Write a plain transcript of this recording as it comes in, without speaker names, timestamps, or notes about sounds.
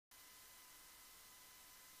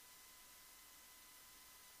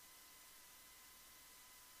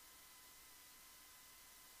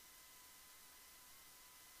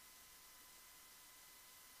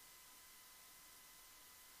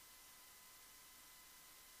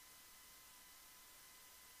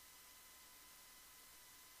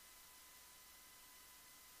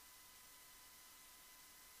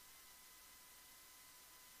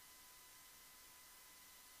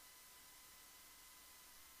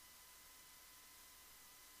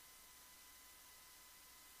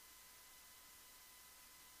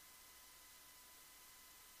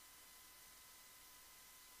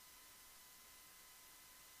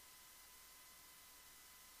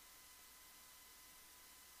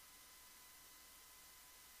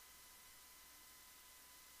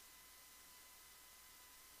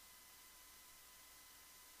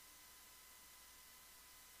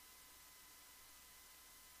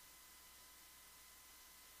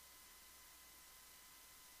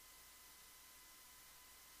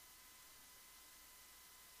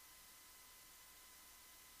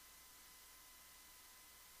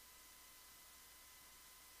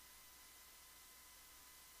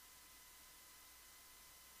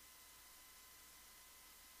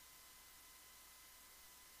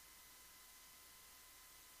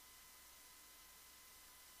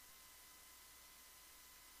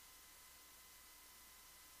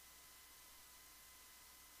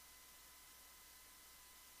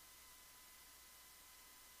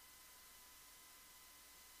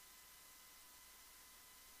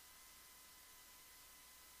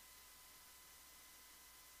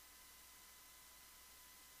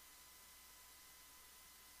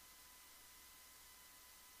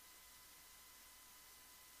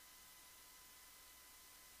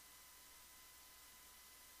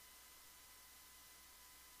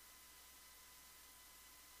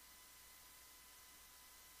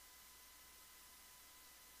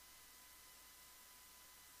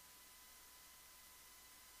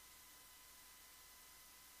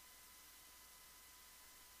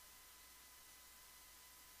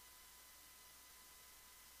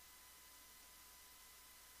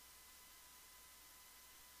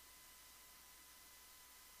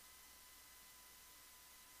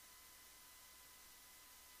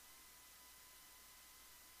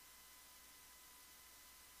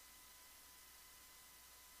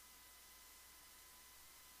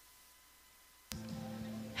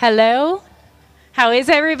Hello? How is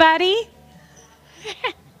everybody?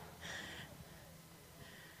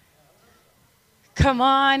 Come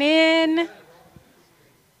on in.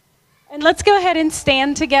 And let's go ahead and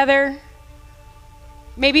stand together.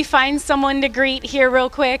 Maybe find someone to greet here real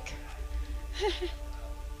quick.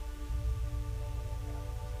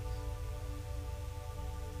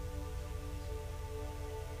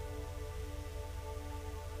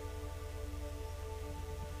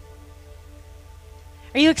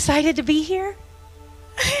 Are you excited to be here?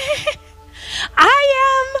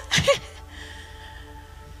 I am.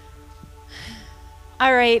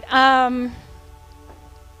 All right.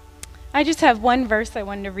 I just have one verse I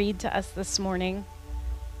wanted to read to us this morning.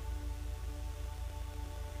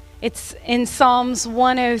 It's in Psalms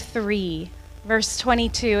 103, verse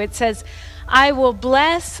 22. It says, "I will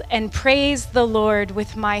bless and praise the Lord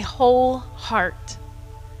with my whole heart.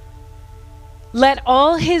 Let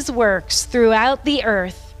all his works throughout the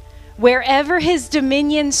earth, wherever his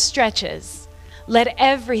dominion stretches, let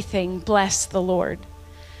everything bless the Lord."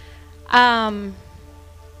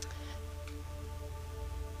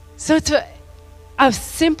 So it's a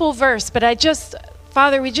simple verse, but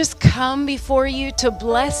Father, we just come before you to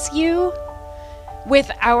bless you with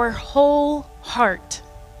our whole heart.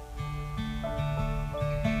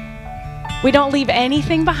 We don't leave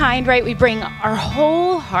anything behind, right? We bring our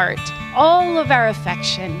whole heart, all of our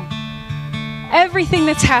affection, everything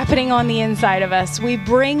that's happening on the inside of us. We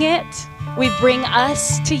bring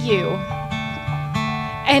us to you.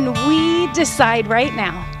 And we decide right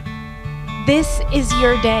now, this is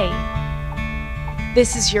your day.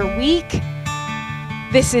 This is your week.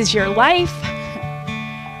 This is your life.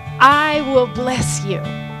 I will bless you.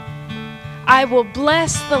 I will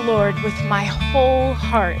bless the Lord with my whole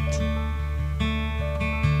heart.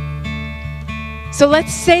 So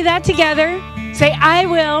let's say that together. Say, I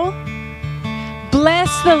will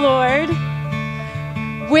bless the Lord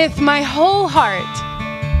with my whole heart.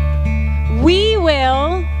 We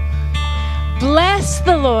will bless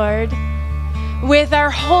the Lord with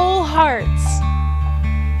our whole hearts.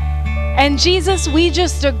 And Jesus, we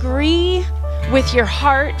just agree with your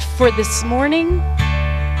heart for this morning.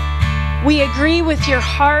 We agree with your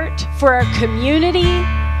heart for our community.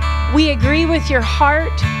 We agree with your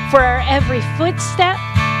heart for our every footstep.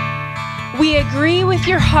 We agree with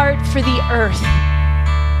your heart for the earth.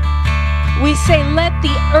 We say, let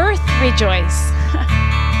the earth rejoice.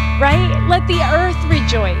 Right? Let the earth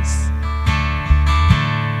rejoice.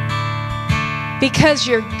 Because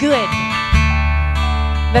you're good.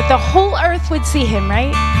 That the whole earth would see him,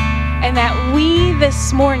 right? And that we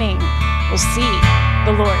this morning will see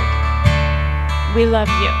the Lord. We love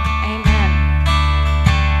you. Amen.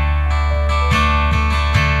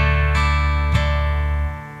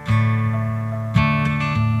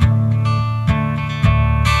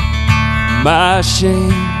 My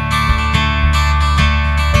shame,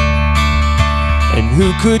 and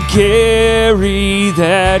who could carry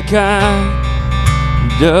that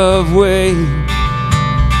kind of weight?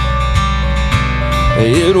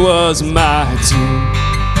 It was my doom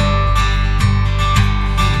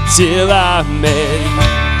till I met you,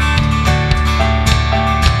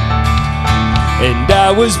 and I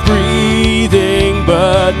was breathing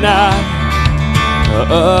but not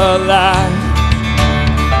alive.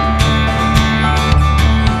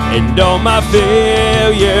 And all my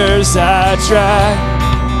failures I tried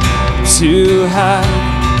to hide.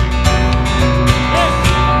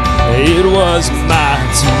 It was my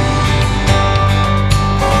doom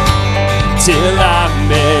till I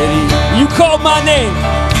met you. You called my name.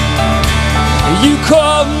 You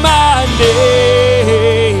called my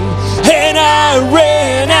name, and I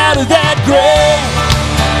ran out of that grave,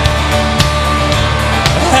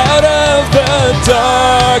 out of the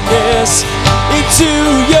darkness, into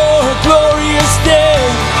your glorious day.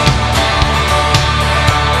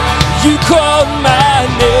 You called my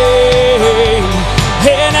name,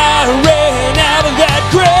 and I ran out of that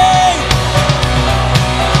grave,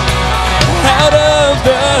 out of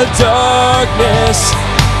the darkness,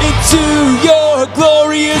 into your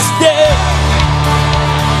glorious day.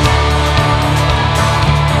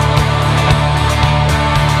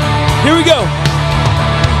 Here we go.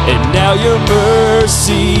 And now your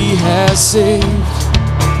mercy has saved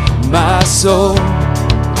my soul.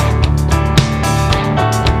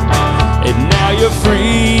 And now your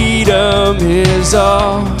freedom is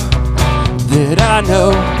all that I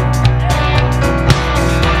know.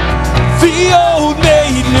 The old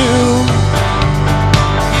made new.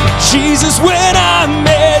 Jesus, when I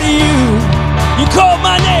met you, you called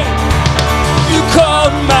my name. You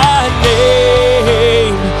called my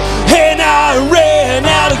name. And I ran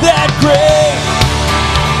out of that grave,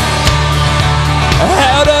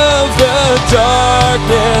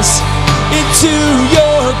 darkness into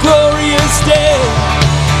your glorious day.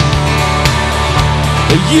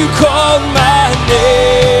 You called my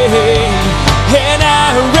name, and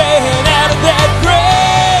I ran out of that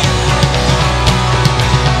grave,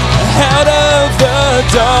 out of the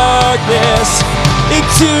darkness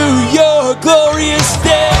into your glorious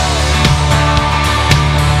day.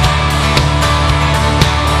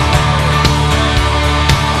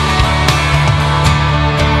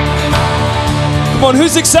 Come on,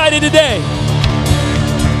 who's excited today?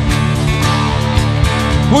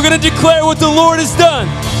 We're going to declare what the Lord has done.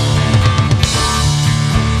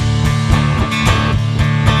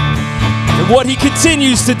 And what he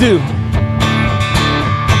continues to do.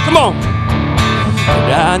 Come on.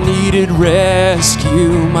 And I needed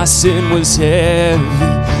rescue, my sin was heavy,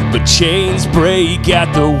 but chains break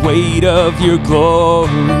at the weight of your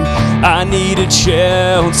glory. I needed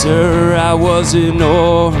shelter, I was an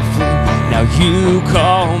orphan. Now you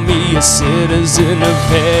call me a citizen of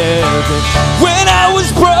heaven. When I was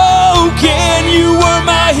broken, you were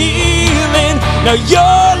my healing. Now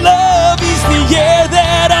your love is the air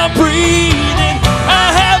that I'm breathing. I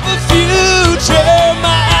have a future,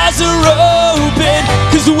 my eyes are open,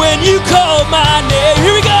 'cause when you called my name,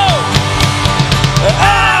 here we go,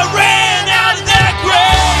 I ran out of that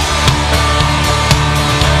grave,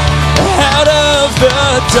 out of the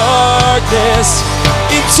darkness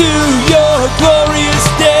into your glorious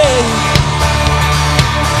day.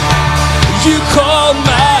 You called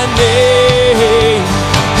my name,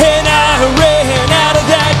 and I ran out of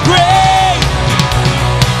that grave,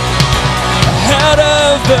 out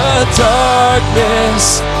of the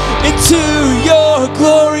darkness into your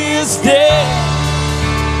glorious day.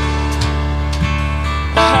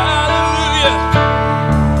 Hallelujah.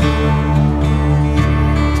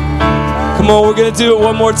 Come on, we're gonna do it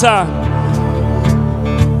one more time.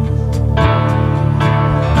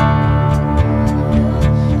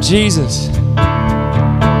 Jesus.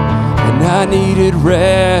 And I needed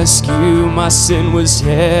rescue, my sin was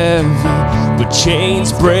heavy, but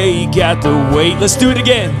chains break at the weight. Let's do it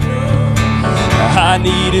again. I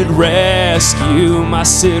needed rescue, my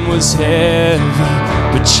sin was heavy,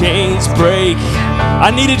 but chains break.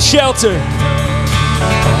 I needed shelter.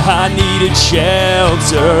 I needed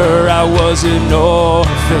shelter, I was an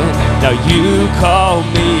orphan. Now you call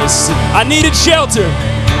me a sin. I needed shelter.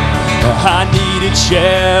 I needed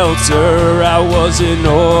shelter, I was an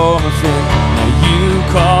orphan. Now you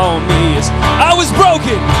call me as I was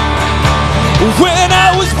broken. When I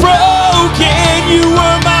was broken, you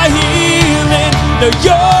were my healing. Now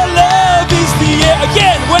your love is the air.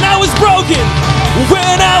 Again, when I was broken,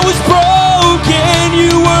 when I was broken,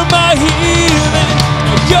 you were my healing.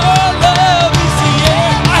 Now your love is the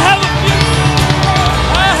air. I have a future.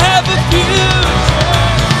 I have a future.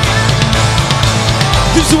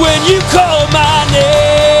 'Cause when you call my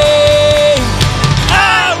name,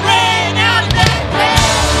 I ran out of that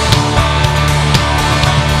grave,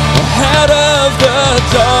 out of the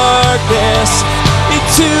darkness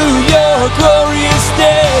into your glorious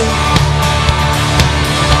day.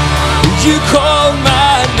 You called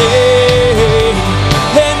my name,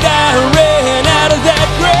 and I ran out of that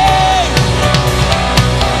grave,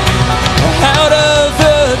 out of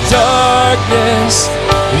the darkness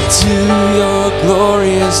into your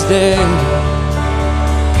glorious day.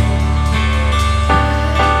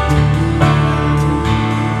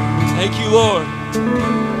 Thank you, Lord.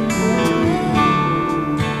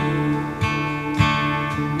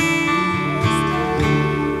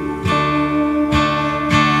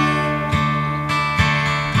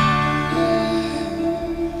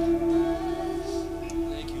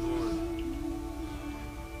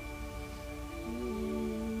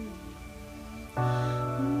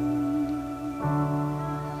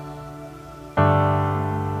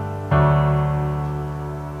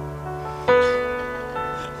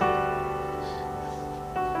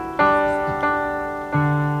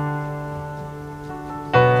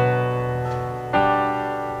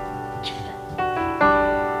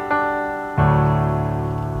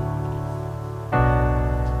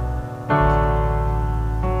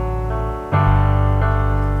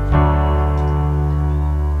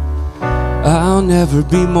 I'll never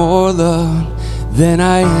be more loved than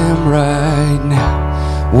I am right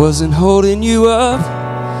now. Wasn't holding you up,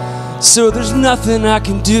 so there's nothing I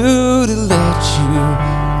can do to let you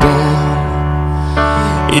down.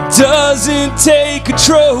 It doesn't take a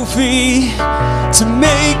trophy to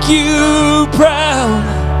make you proud.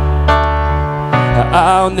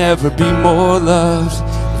 I'll never be more loved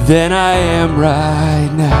than I am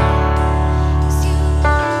right now.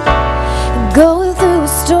 Going through a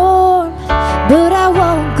storm, but I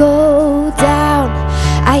won't go down.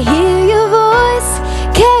 I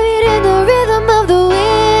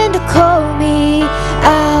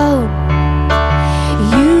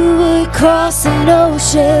across an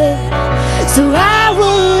ocean so I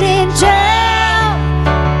wouldn't drown.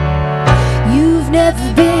 You've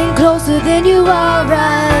never been closer than you are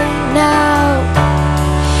right now.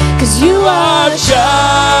 'Cause you are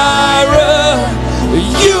Jireh,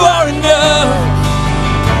 you are enough.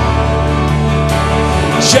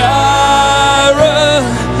 Jireh,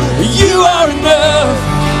 you are enough.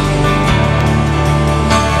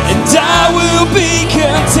 And I will be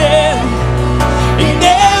content in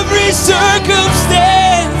every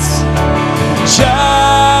circumstance.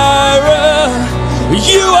 Jireh,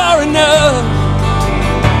 you are enough.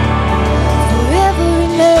 forever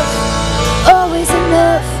enough, always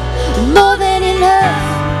enough, more than enough.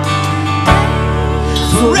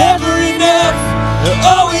 Forever enough,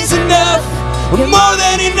 always enough, more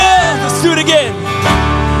than enough. Let's do it again.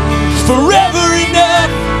 Forever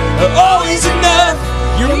enough, always enough,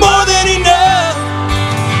 you're more than enough.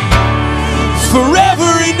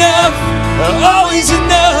 Forever enough, always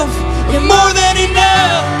enough, you're more than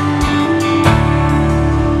enough.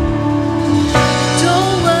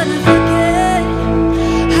 Don't wanna forget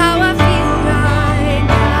how I feel right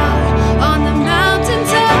now on the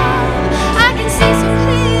mountaintop. I can see so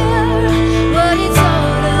clear what it's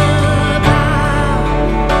all about.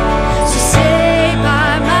 So stay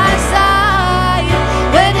by my side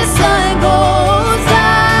when the sun goes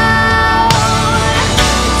down.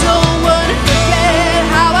 Don't wanna forget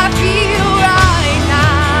how I feel right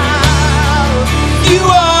now. You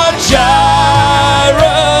are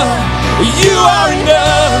Jireh, you are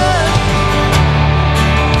enough.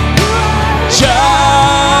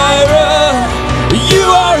 Jireh, you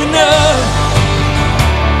are enough.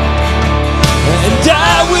 And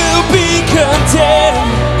I will be content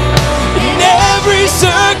in every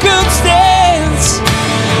circumstance.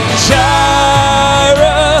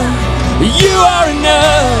 Jireh, you are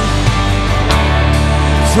enough.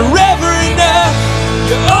 Forever enough,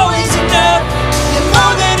 you're always enough, you're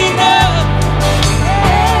more than enough.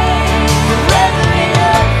 Forever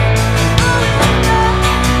enough,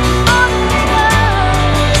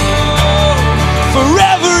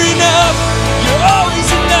 forever enough, you're always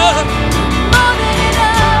enough. More than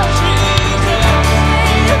enough,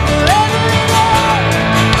 forever enough.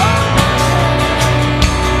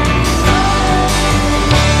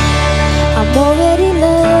 I'm already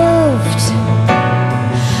loved,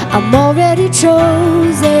 I'm already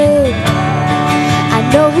chosen. I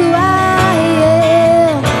know who I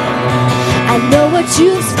am, I know what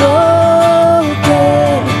you've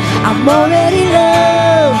spoken. I'm already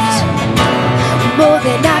loved, more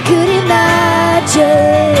than I could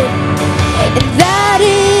imagine, and that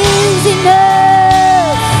is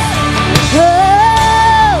enough.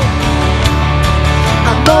 Oh,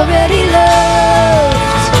 I'm already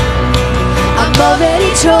loved, I'm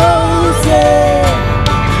already chosen.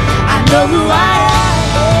 I know who I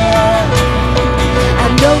am, I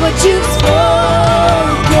know what you've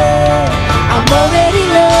spoken. I'm already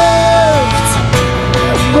loved,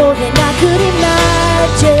 more than I could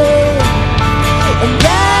imagine, and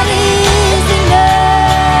that is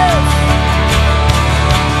enough.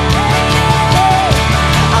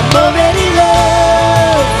 I'm already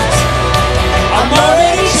loved, I'm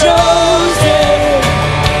already chosen.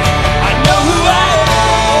 I know who I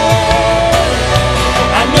am.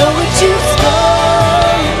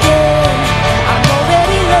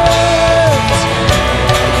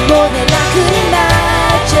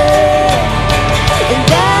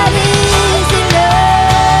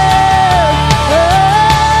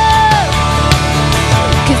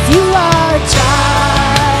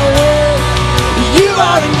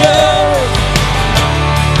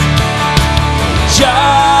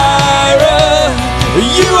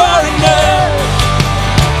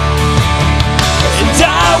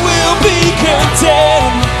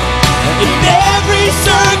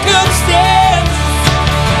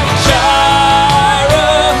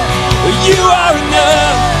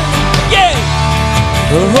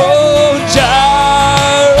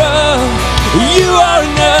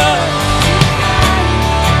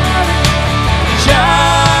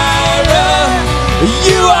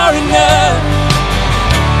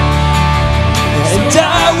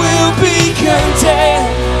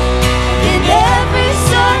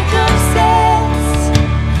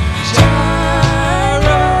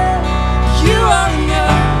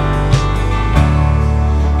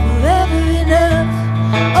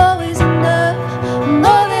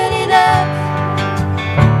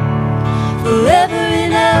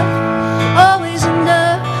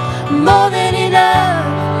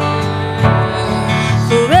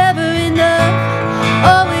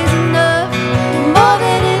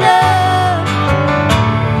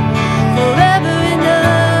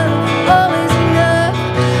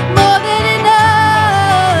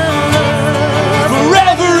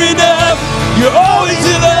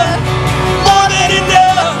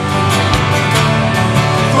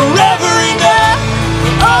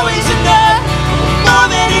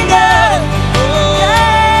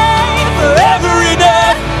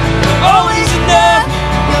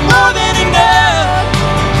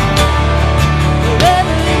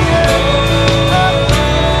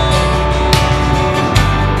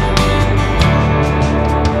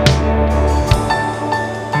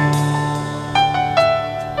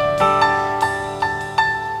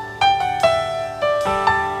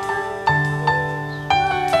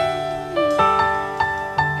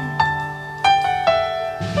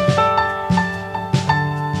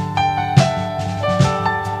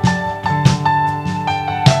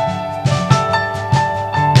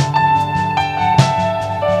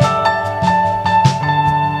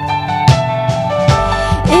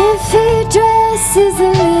 dresses the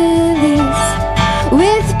lilies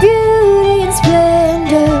with beauty and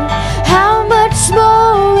splendor, how much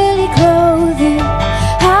more will he clothe you?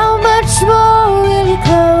 How much more will he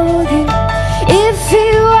clothe you? If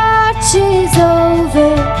he watches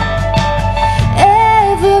over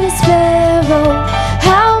every sparrow,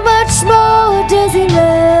 how much more does he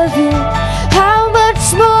love you? How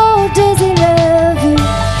much more does he love you?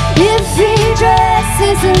 If he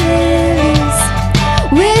dresses the lilies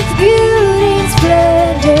with beauty and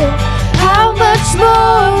splendor, how much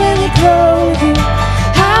more will he clothe you?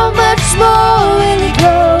 How much more will he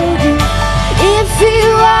clothe you? If he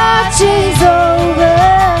watches over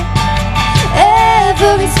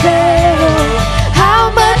every sparrow,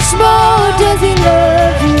 how much more does he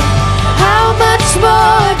love you? How much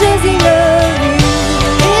more does he love you?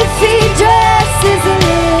 If he dresses the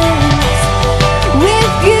lilies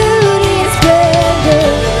with beauty and splendor,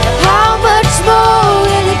 how much more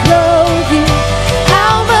will he clothe you?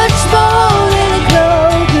 How much more will he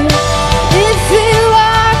clothe you? If he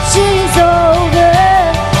watches over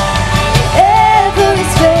every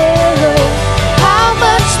sparrow, how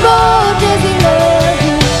much more does he love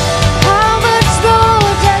you? How much more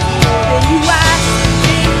does he love you? Ask,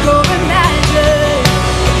 think, or imagine,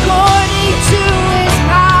 according to his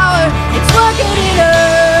power, it's working in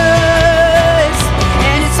us,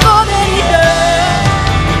 and it's more than enough.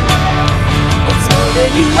 It's more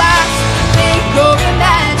than you ask, think, or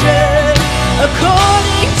imagine,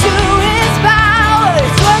 according to his power,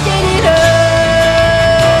 it's working in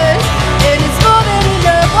us, and it's more than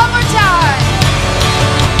enough. One more time.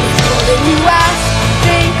 It's more than you ask,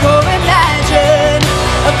 think, or imagine,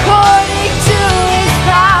 according to his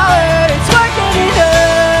power, it's working in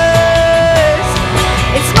us.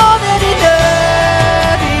 It's more than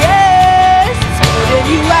enough, yes. It's more than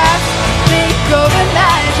you ask, think, or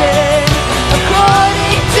imagine,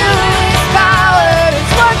 according to his power,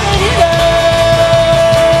 it's working in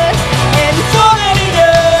us. And it's more than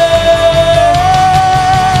enough.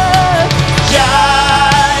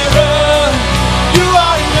 Jireh, you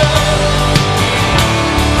are enough.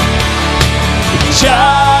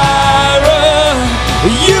 Jireh,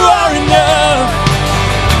 you are enough.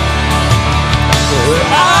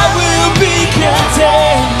 I will be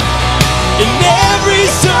content in every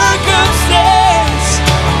circumstance.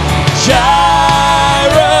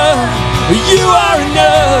 Jireh, you are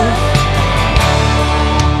enough.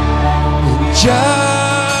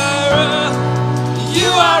 Jireh, you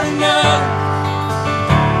are enough.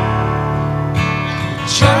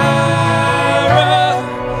 Jireh,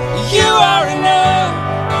 you are enough.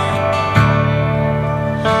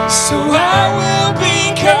 So I will be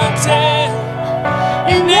content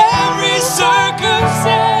in every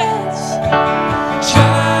circumstance.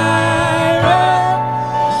 Jireh,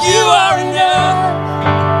 you are enough.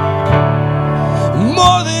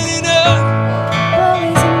 More than enough.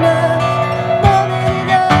 Always enough, more than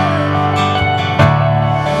enough,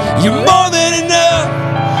 You're more than enough.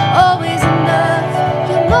 always enough,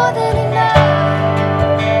 you're more than enough.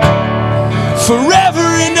 Forever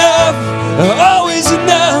enough. Always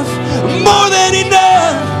enough. More than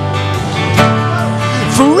enough.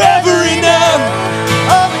 Forever enough.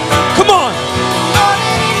 Come on.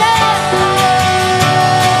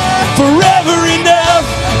 Forever enough.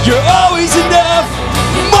 You're always enough.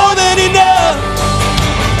 More than enough.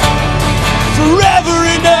 Forever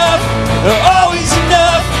enough. Always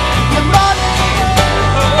enough. You're more than enough.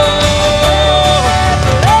 Oh.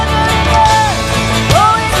 Forever enough.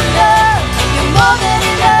 Always enough. You're more than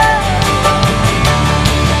enough.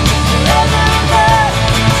 Forever enough.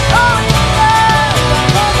 Always enough.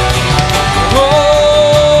 You're more than enough.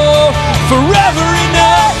 Oh, forever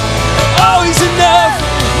enough, always enough,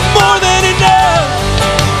 more than enough.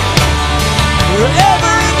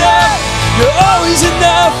 Forever enough, you're always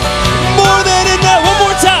enough, more than enough. One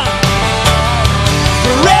more time.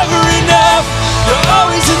 Forever enough, you're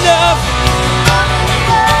always enough.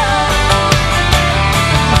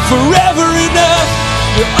 Forever enough,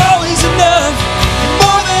 you're always enough,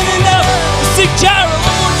 more than enough. Let's sing Jireh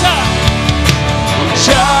one more time.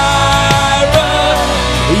 Jireh,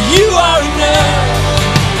 you are enough.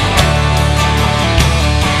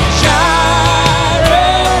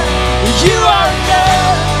 Jireh, you are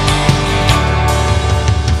enough.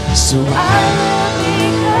 So I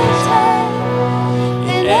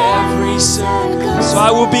in every circumstance. So I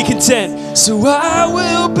will be content. So I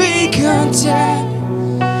will be content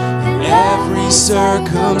in every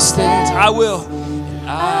circumstance. I will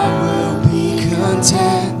be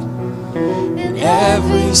content in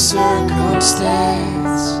every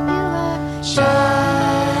circumstance.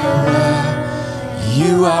 Jireh,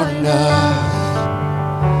 you are enough.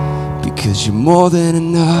 'cause you're more than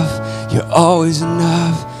enough. You're always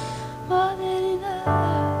enough. More than enough.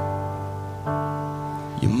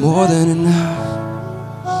 You're more than enough.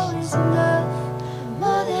 Always enough.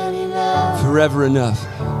 More than enough. Forever enough.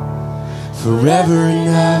 Forever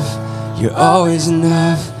enough. You're always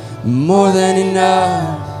enough. More than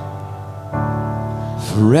enough.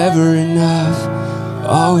 Forever enough.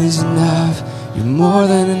 Always enough. You're more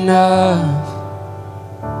than enough.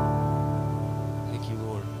 Thank you,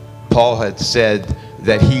 Lord. Paul had said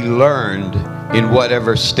that he learned in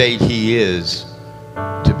whatever state he is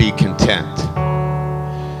to be content.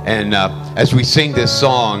 And as we sing this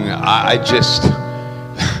song, I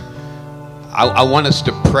want us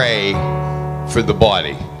to pray for the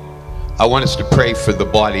body. I want us to pray for the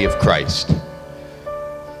body of Christ.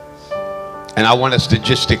 And I want us to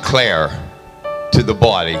just declare to the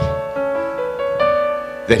body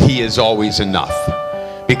that he is always enough.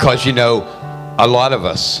 Because, you know, a lot of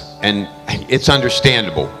us, and it's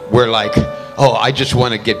understandable, we're like, oh, I just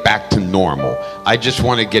want to get back to normal. I just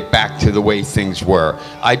want to get back to the way things were.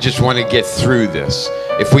 I just want to get through this.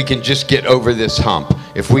 If we can just get over this hump,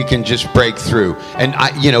 if we can just break through. And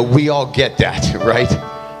you know, we all get that, right?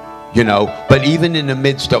 You know, but even in the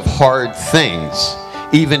midst of hard things,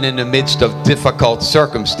 even in the midst of difficult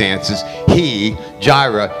circumstances, he,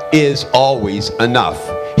 Jireh, is always enough.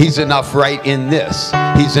 He's enough right in this.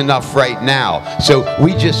 He's enough right now. So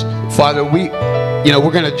we just, Father, we're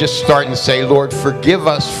going to just start and say, Lord, forgive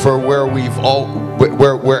us for wherever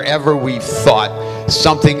we've thought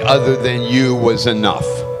something other than you was enough.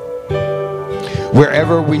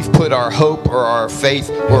 Wherever we've put our hope or our faith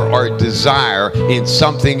or our desire in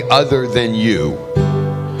something other than you.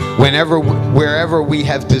 Wherever we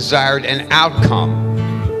have desired an outcome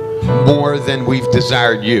more than we've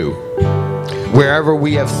desired you. Wherever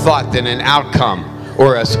we have thought that an outcome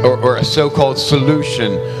or a so-called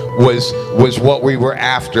solution was what we were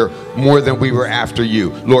after more than we were after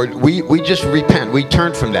you. Lord, we just repent. We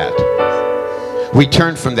turn from that. We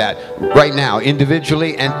turn from that right now,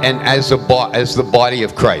 individually and as the body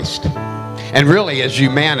of Christ. And really as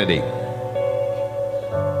humanity.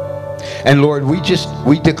 And Lord, we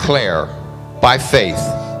declare by faith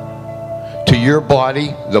to your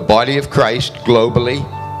body, the body of Christ globally,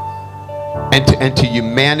 and to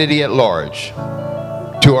humanity at large,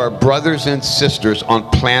 to our brothers and sisters on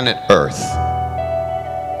planet Earth,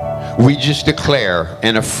 we just declare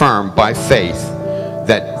and affirm by faith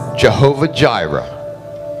that Jehovah Jireh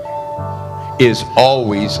is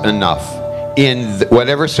always enough in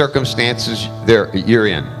whatever circumstances you're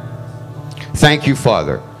in. Thank you,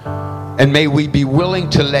 Father. And may we be willing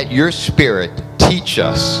to let your Spirit teach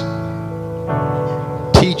us.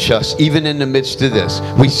 Teach us even in the midst of this.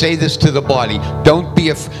 We say this to the body. Don't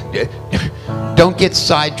get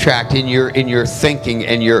sidetracked in your thinking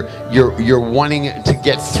and your wanting to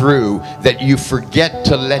get through, that you forget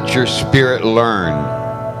to let your spirit learn.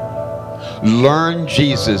 Learn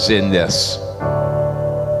Jesus in this.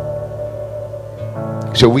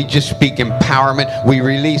 So we just speak empowerment. We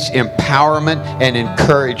release empowerment and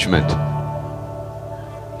encouragement.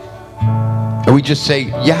 And we just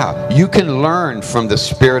say, yeah, you can learn from the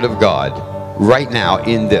Spirit of God right now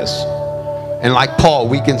in this. And like Paul,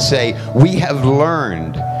 we can say, we have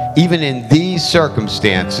learned, even in these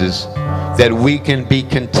circumstances, that we can be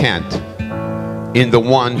content in the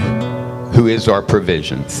one who is our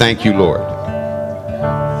provision. Thank you, Lord.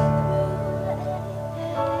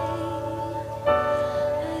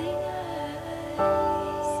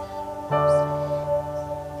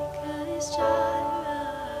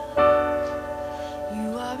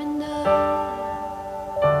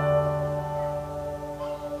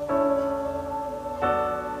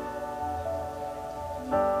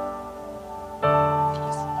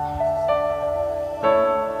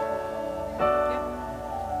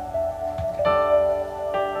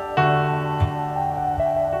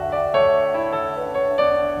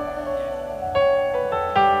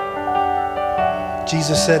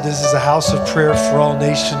 Jesus said this is a house of prayer for all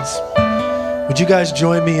nations. Would you guys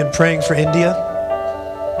join me in praying for India?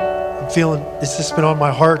 I'm feeling, it's just been on my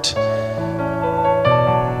heart.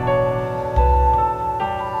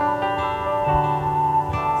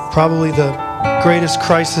 Probably the greatest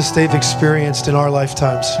crisis they've experienced in our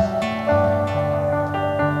lifetimes.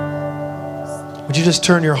 Would you just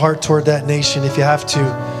turn your heart toward that nation? If you have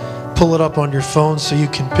to, pull it up on your phone so you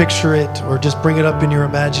can picture it, or just bring it up in your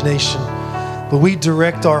imagination. But we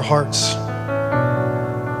direct our hearts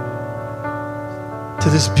to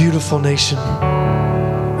this beautiful nation.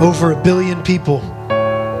 Over 1 billion people.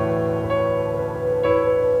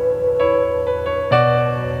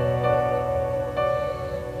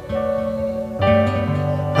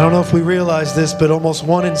 I don't know if we realize this, but almost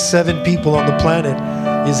 1 in 7 people on the planet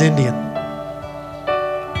is Indian.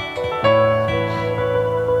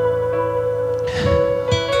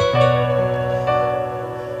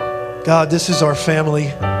 God, this is our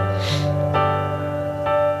family.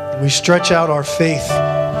 We stretch out our faith.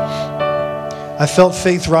 I felt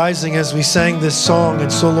faith rising as we sang this song.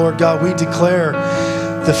 And so, Lord God, we declare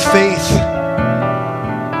the faith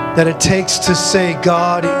that it takes to say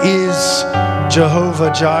God is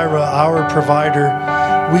Jehovah Jireh, our provider.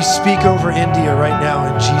 We speak over India right now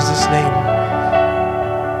in Jesus' name.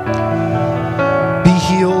 Be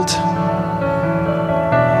healed.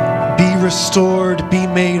 Be restored. Be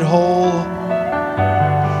made whole.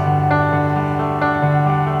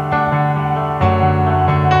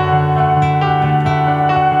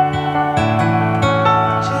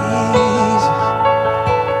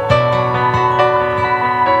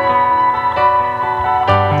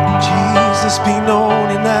 Be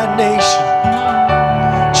known in that nation.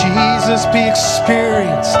 Jesus be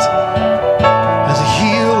experienced as a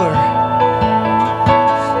healer.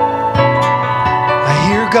 I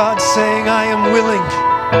hear God saying, I am willing.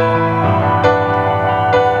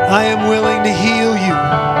 I am willing to heal you.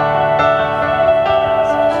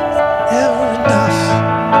 Ever enough.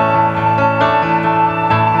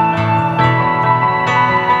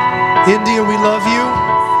 India, we love you.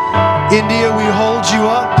 India, we hold you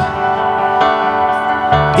up.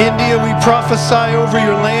 India, we prophesy over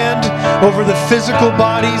your land, over the physical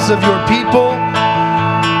bodies of your people.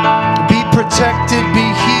 Be protected, be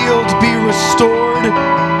healed, be restored.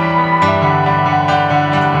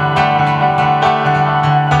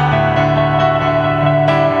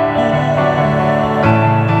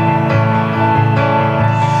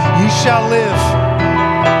 You shall live.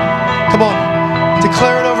 Come on,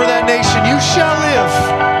 declare it over that nation. You shall live.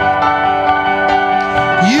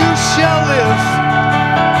 You shall live.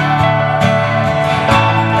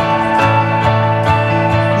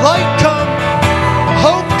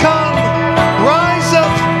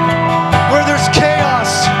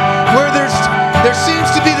 There seems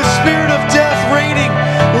to be the spirit of death reigning.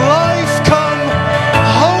 Life come,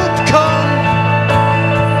 hope come.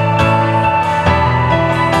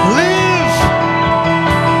 Live.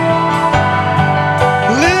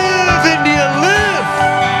 Live, India, live.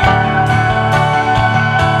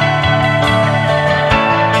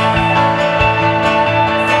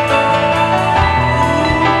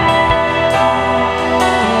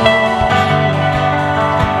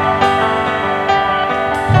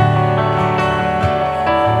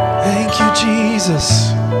 Thank you,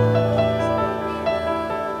 Jesus.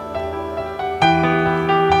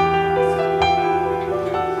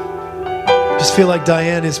 Just feel like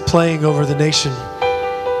Diane is playing over the nation.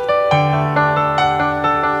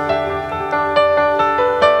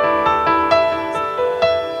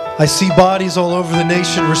 I see bodies all over the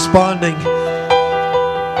nation responding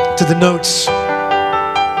to the notes.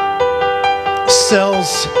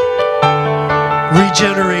 Cells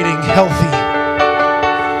regenerating, healthy.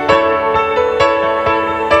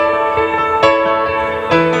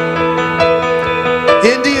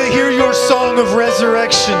 India, hear your song of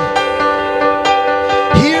resurrection.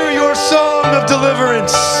 Hear your song of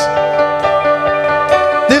deliverance.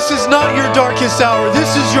 This is not your darkest hour.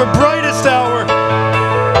 This is your brightest hour.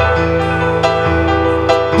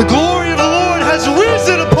 The glory of the Lord has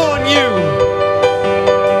risen upon you.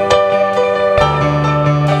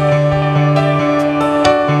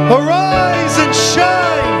 Arise and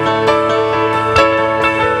shine,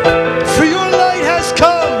 for your light has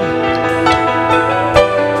come.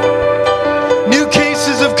 New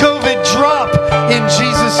cases of COVID drop in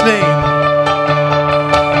Jesus' name.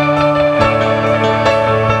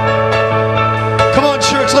 Come on,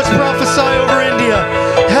 church, let's prophesy over India.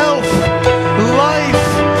 Health, life,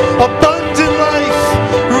 abundant life,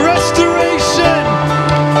 restoration.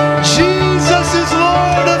 Jesus is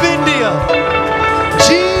Lord of India.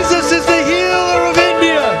 Jesus is the healer of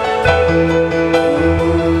India.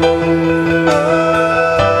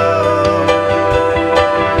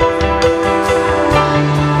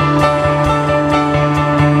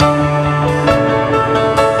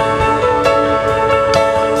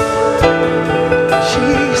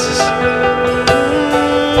 Jesus.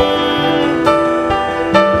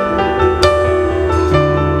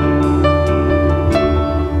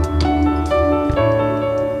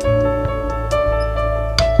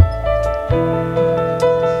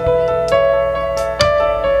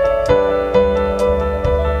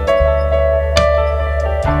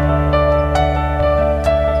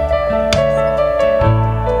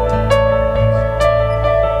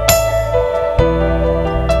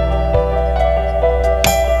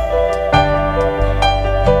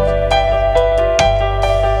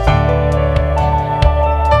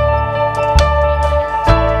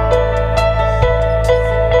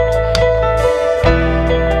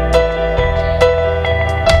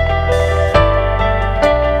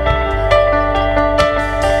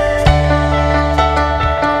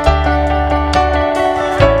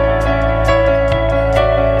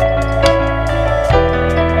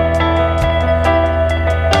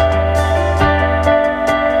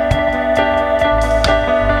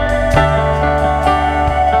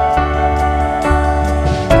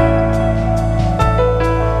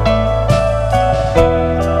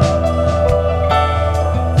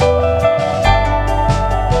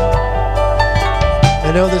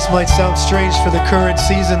 I know this might sound strange for the current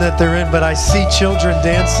season that they're in, but I see children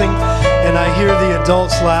dancing and I hear the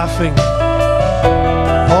adults laughing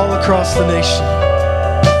all across the nation.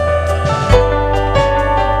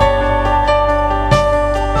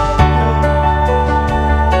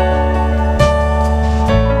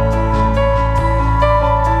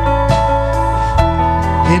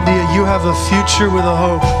 India, you have a future with a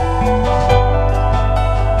hope.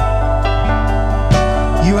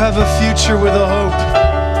 You have a future with a hope.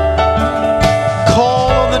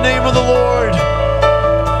 Call on the name of the Lord.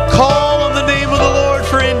 Call on the name of the Lord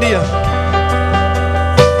for India.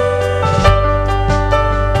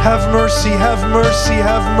 Have mercy, have mercy,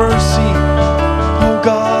 have mercy. Oh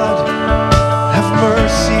God, have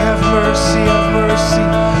mercy, have mercy, have mercy.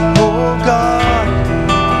 Oh God.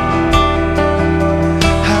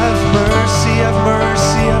 Have mercy,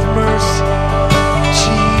 have mercy,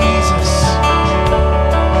 Jesus.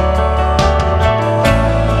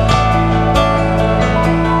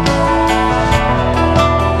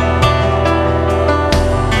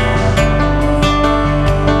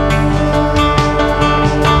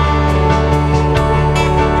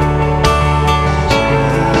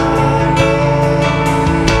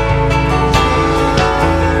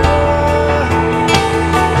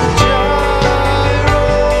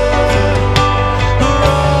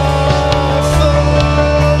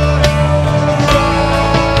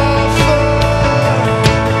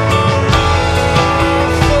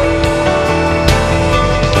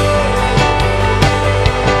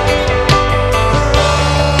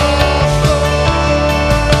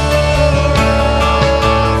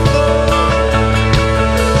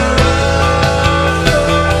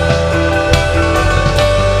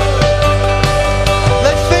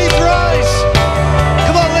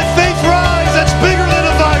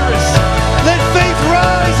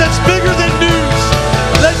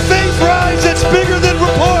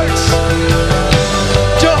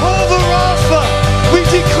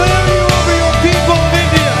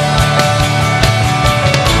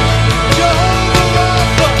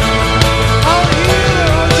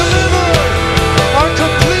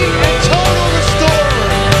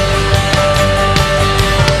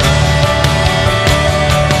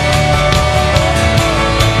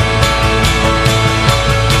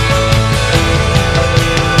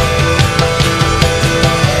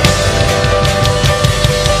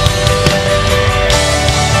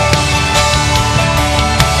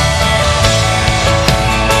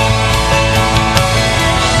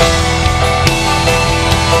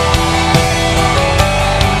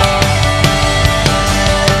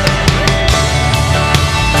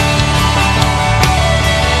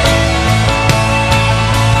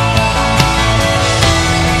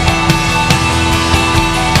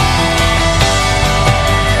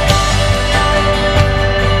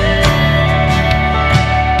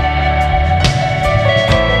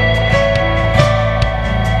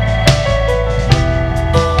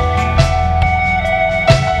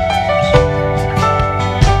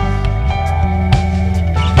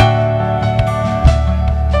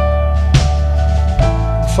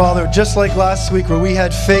 Father, just like last week where we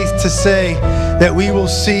had faith to say that we will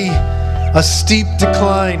see a steep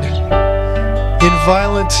decline in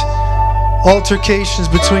violent altercations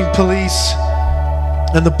between police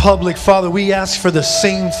and the public, Father, we ask for the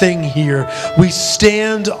same thing here. We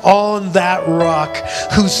stand on that rock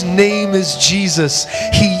whose name is Jesus.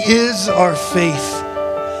 He is our faith.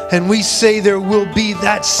 And we say there will be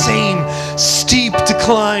that same steep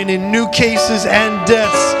decline in new cases and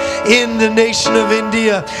deaths in the nation of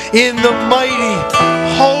India, in the mighty,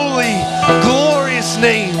 holy, glorious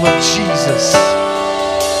name of Jesus.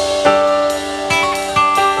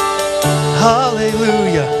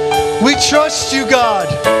 Hallelujah. We trust you, God.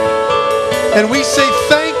 And we say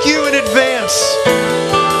thank you in advance.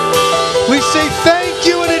 We say thank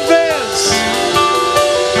you in advance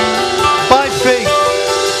by faith.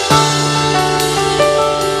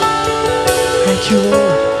 Thank you,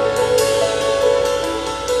 Lord.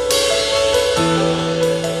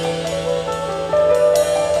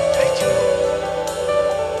 Thank you, Lord.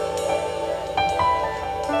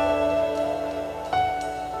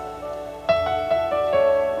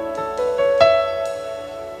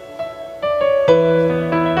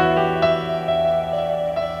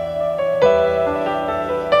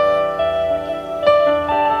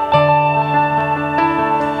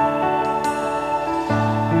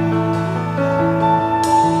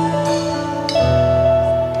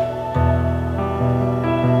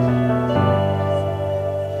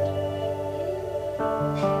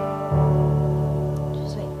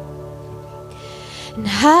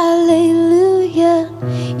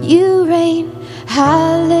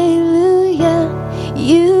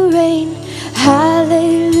 you reign.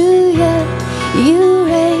 Hallelujah, you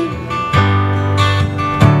reign.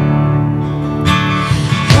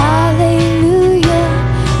 Hallelujah,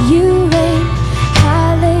 you reign.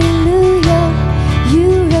 Hallelujah, you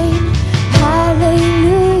reign.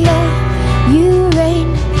 Hallelujah, you reign.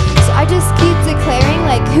 So I just keep declaring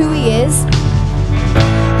like who he is.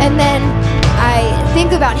 And then I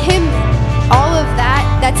think about him, all of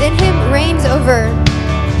that's in him reigns over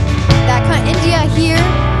that kind of India here.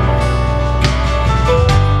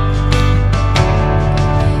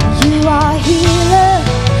 You are healer,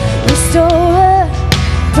 restorer,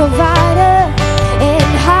 provider,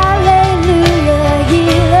 and hallelujah,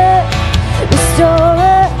 healer,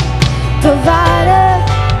 restorer, provider.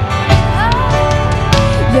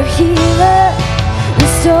 You're healer,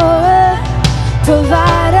 restorer,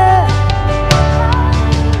 provider.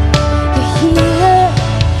 You're healer,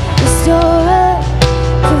 restorer,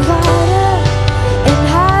 provider, and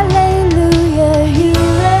hallelujah, you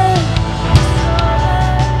reign.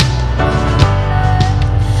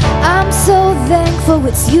 I'm so thankful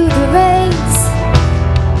it's you that reigns.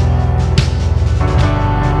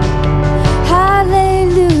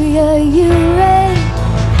 Hallelujah, you reign.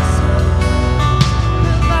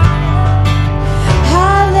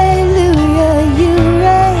 Hallelujah, you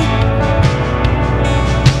reign.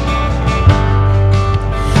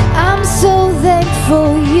 I'm so thankful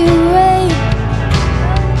you reign.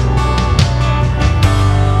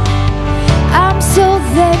 I'm so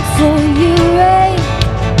thankful you reign.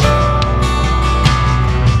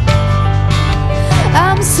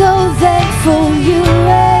 I'm so thankful you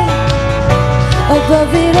reign.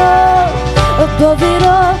 Above it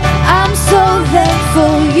all, I'm so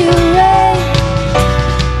thankful you reign.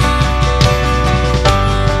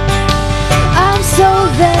 I'm so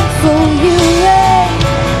thankful you reign.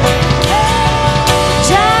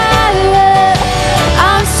 Jireh,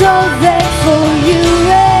 I'm so thankful you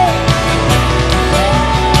reign.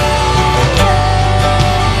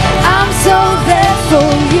 I'm so thankful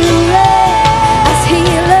you reign. As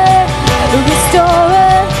healer,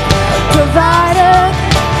 restorer, provider,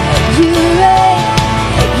 you reign,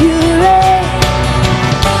 you reign.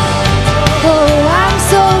 Oh, I'm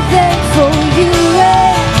so thankful you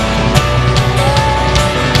reign.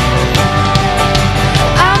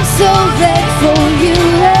 I'm so thankful you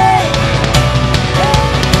reign.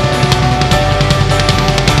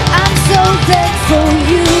 I'm so thankful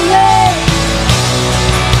you reign.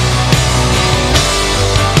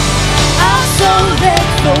 I'm so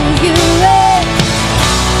thankful you reign.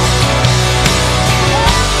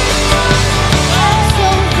 I'm so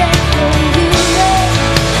thankful you reign.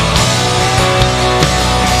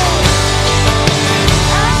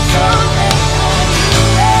 I'm so thankful you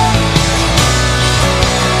reign.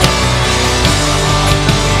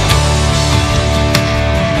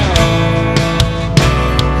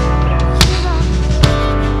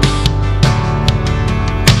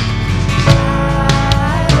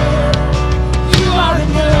 You are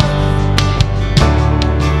enough,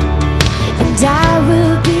 and I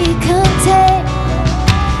will be content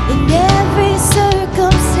in every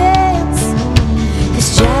circumstance. 'Cause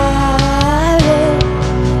Jireh,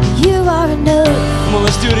 you are enough. Come on,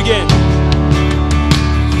 let's do it again.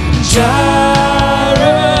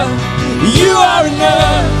 Jireh, you are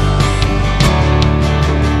enough.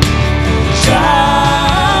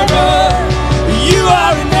 Jireh, you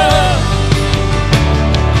are enough.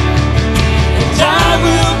 And I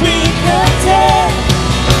will be content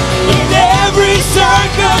in every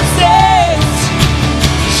circumstance.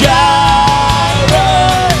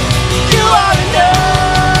 Jireh, you are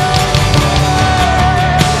enough.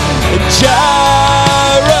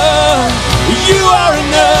 Jireh, you are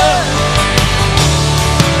enough.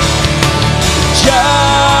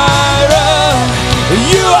 Jireh,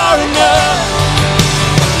 you are enough.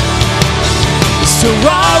 So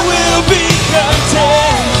I will be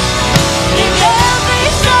content in every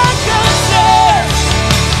circumstance.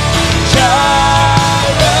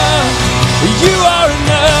 Jireh, you are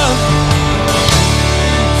enough.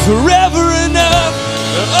 Forever enough,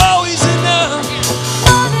 always enough.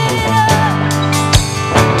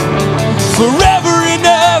 Forever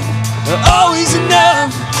enough, always enough,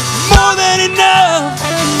 more than enough.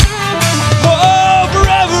 Oh,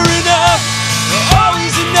 forever enough,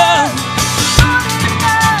 always enough.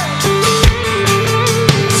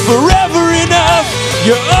 Forever enough,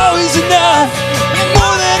 you're always enough,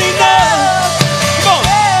 more than enough. Come on.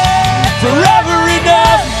 Forever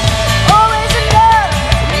enough, Always enough.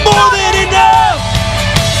 more than enough.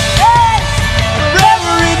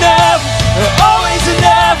 Forever enough, always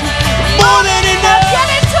enough, more than enough. Get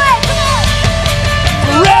into it. Come on.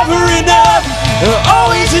 Forever enough,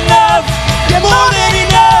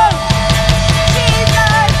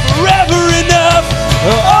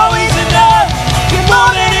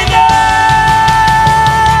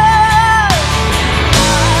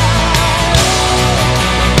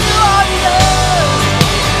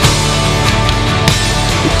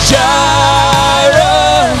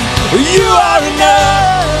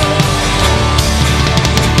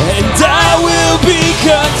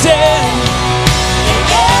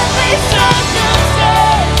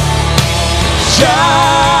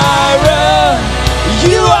 Jireh,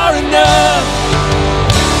 you are enough.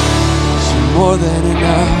 You're more than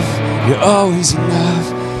enough. You're always enough.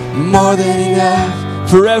 More than enough.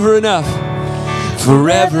 Forever enough.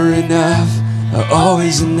 Forever enough.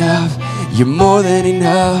 Always enough. You're more than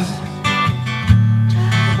enough.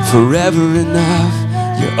 Forever enough.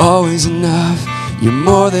 You're always enough. You're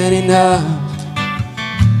more than enough.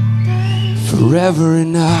 Forever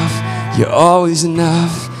enough. You're always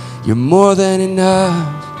enough. You're more than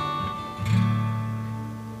enough.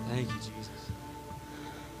 Thank you, Jesus.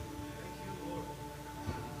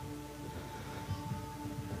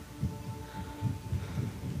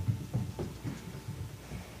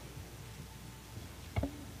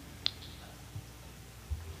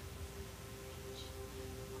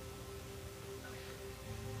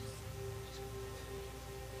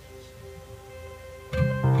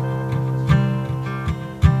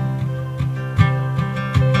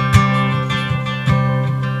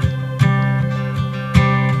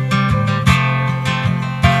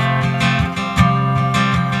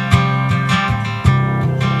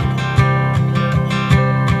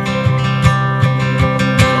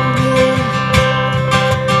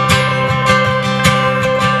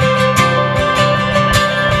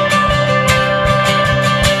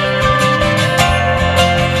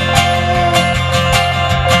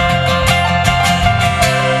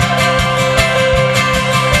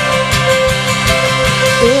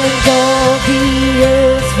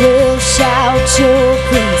 Your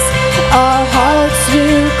praise, our hearts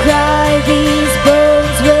will cry, these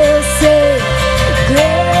bones will sing,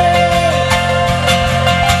 great.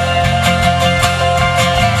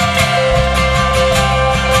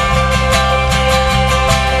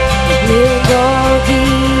 And all the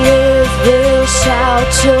earth will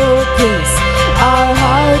shout your praise, our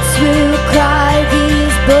hearts will cry,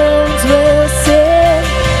 these bones will sing,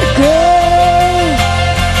 great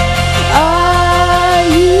are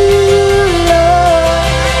you.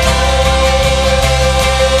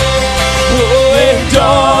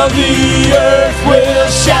 All the earth will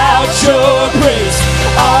shout your praise.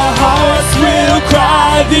 Our hearts will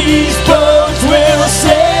cry. These bones will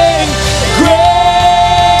sing.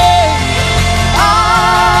 Great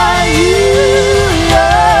are you,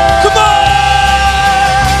 Lord. Come on!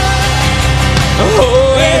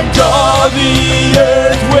 Oh, and all the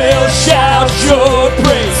earth will shout your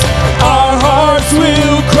praise. Our hearts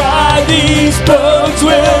will cry. These bones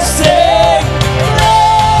will sing.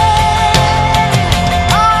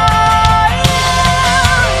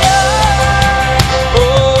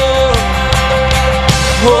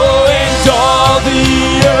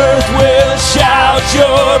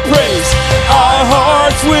 Your praise, our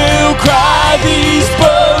hearts will cry, these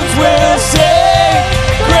bones will sing,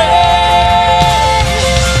 great.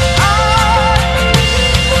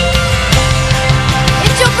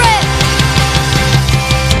 It's your breath.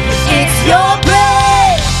 It's your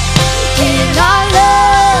breath in our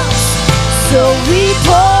lungs. So we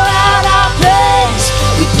pour out our praise.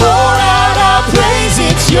 We pour out our praise.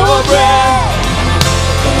 It's your breath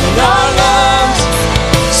In our lungs,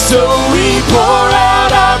 so we pour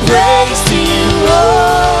out our praise to you,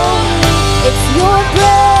 oh. It's your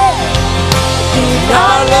breath In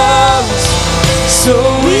our lungs, so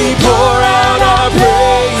we pour out our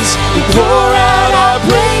praise. We pour out our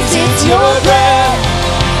praise. It's your breath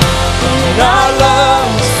in our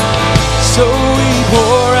lungs, so we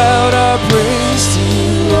pour out our praise to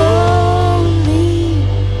you. only.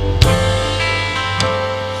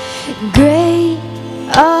 Great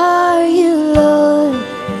are you, Lord.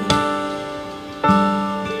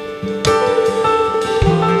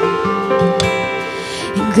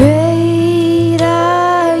 Great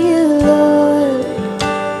are you, Lord.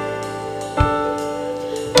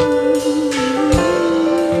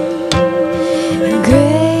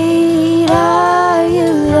 Great are you,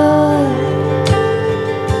 Lord.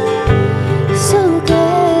 So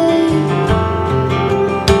great.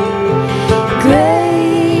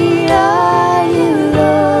 Great are you,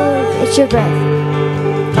 Lord. It's your breath.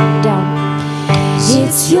 Down.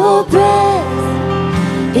 It's your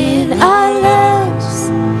breath in our lungs.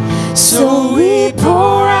 So we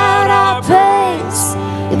pour out our praise.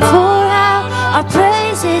 We pour out our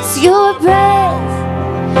praise. It's your breath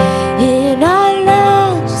in our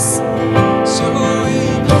lungs.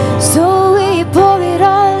 So we pour it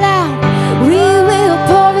all out. We will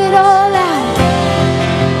pour it all out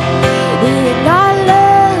in our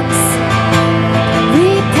lungs. We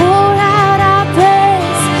pour out our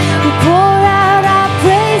praise. We pour out our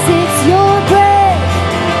praise. It's your breath.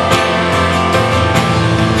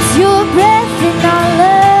 It's your breath in our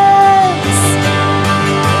lungs.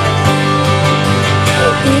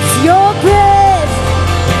 It's your breath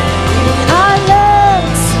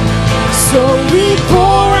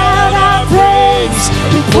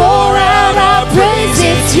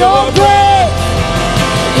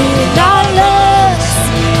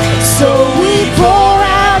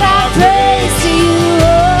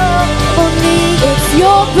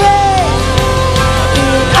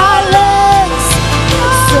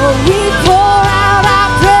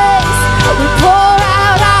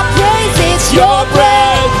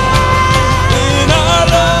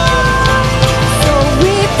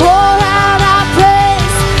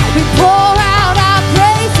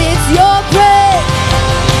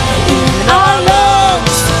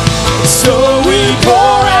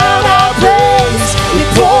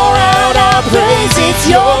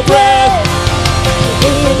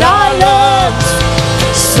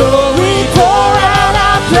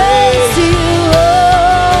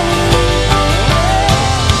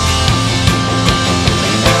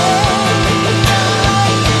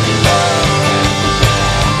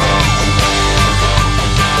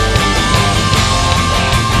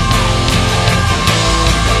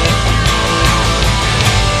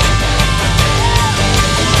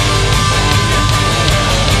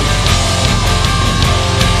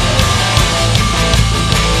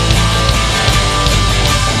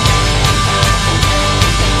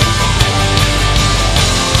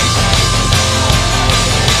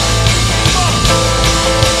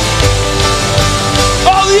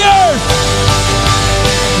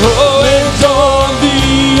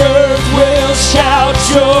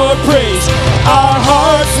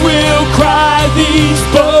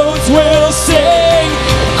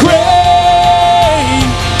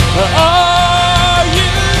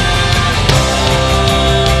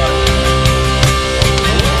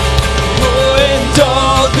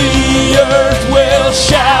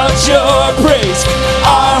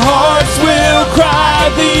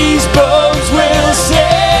these bones will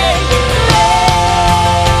sing.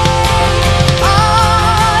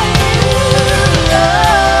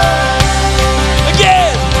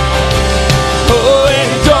 Again. Oh,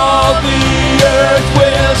 and all the earth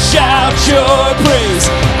will shout your praise.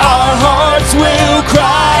 Our hearts will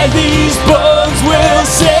cry, these bones will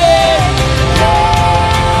sing.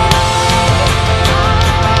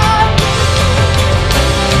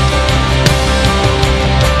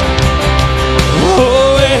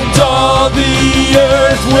 Oh, and all the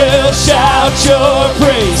earth will shout your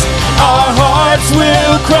praise. Our hearts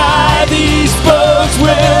will cry, these bones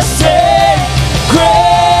will sing.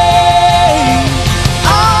 Great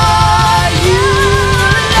are you,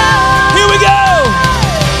 Lord. Here we go.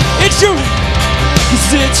 It's your, 'cause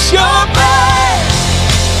it's your breath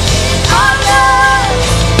in our lungs.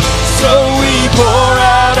 So we pour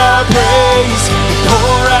out our praise,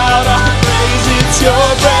 pour out our praise. It's your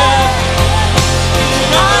breath in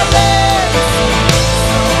our lips.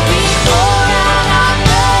 We pour out our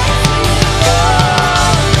praise to you,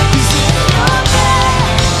 Lord. 'Cause it's your breath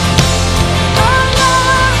in our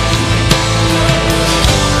lungs.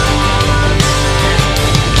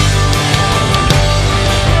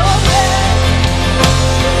 Your breath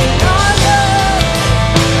in our lungs.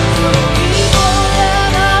 So we pour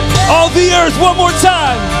out our praise. All the earth, one more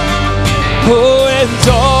time. Oh, and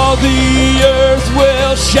all the earth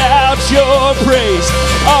will shout your praise.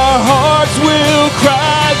 Our hearts will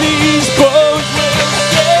cry, these bones will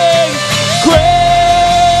sing.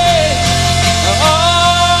 Great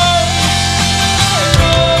are you.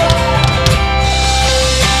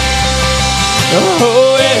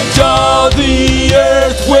 Oh, and all the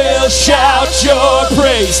earth will shout your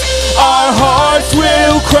praise. Our hearts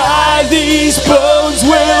will cry, these bones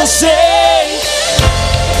will sing.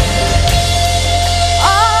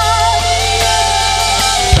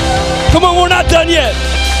 Come on, we're not done yet.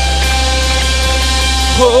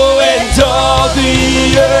 Oh, and all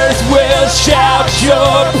the earth will shout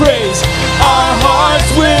your praise. Our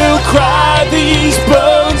hearts will cry, these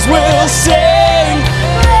bones will sing.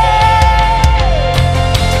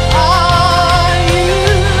 Are you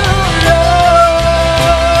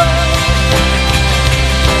Lord?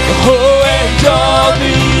 Oh, and all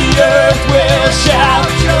the earth will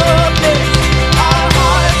shout your praise. Our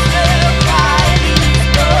hearts will cry, these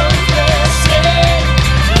bones will sing.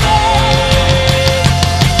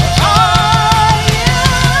 Are you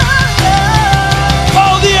Lord?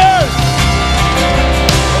 All the earth.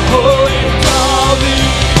 Oh, and all the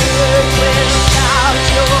earth will shout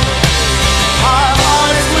your praise. Our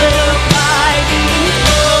hearts will cry, these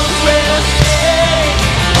bones will sing.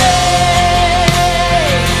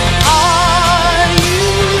 Are you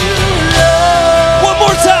Lord? One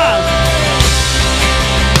more time.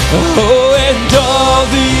 Oh, and all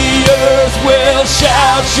the earth will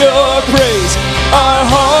shout your praise. Our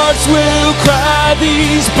hearts will cry,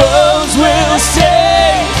 these bones will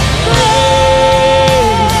sing.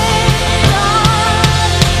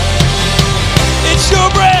 It's your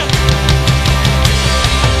breath.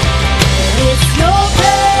 It's your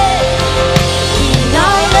breath in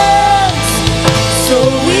our lungs. So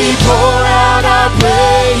we pour out our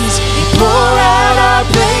praise. We pour out our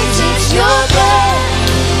praise. It's your breath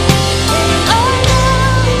in our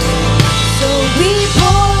lungs. So we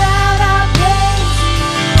pour out our praise.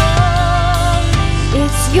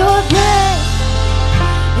 It's your breath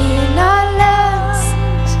in our lungs.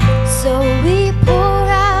 So we pour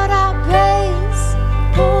out our praise.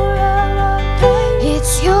 Pour out our praise.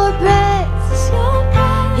 It's your breath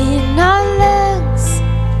in our lungs.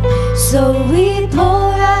 So we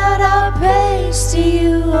pour out our praise to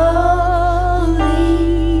you only.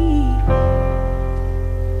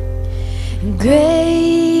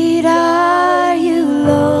 Great are you,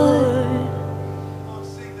 Lord.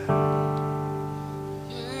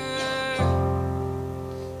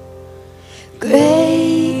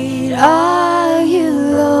 Great are you,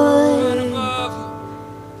 Lord.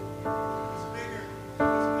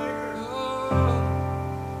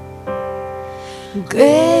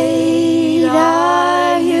 Great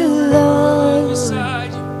are you, Lord.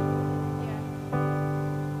 Beside you.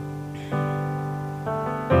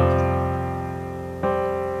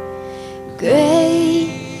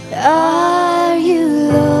 Great are you,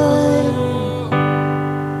 Lord.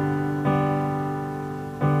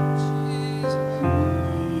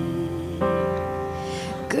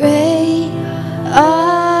 Great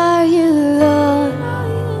are you, Lord.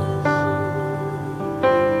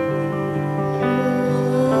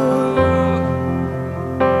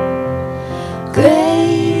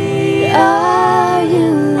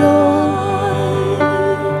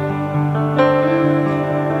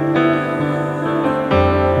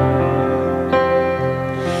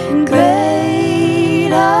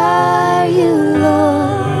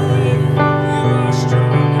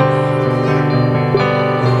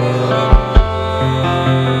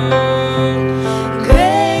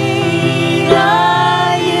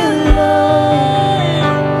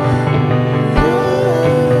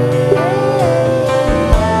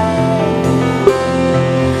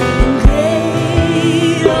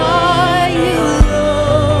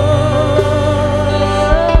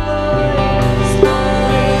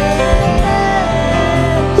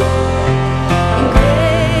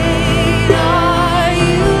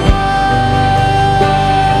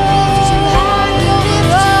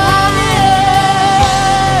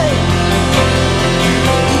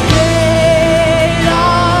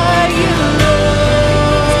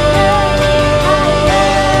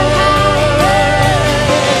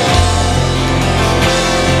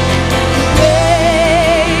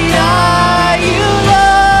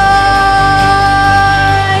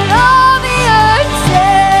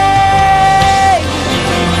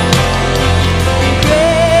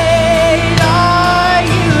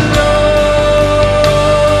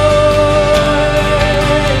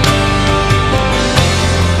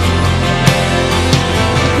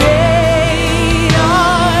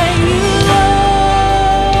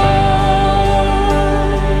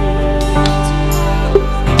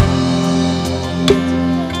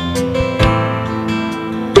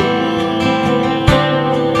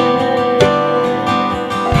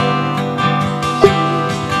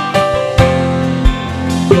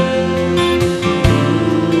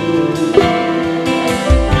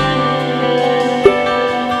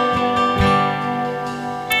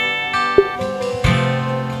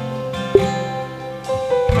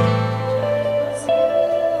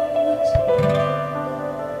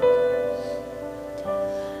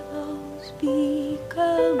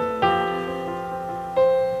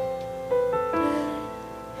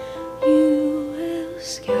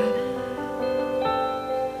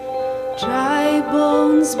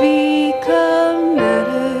 bones become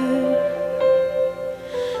matter.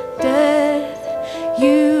 Death,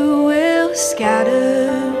 you will scatter.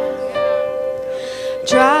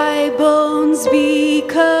 Dry bones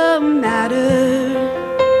become matter.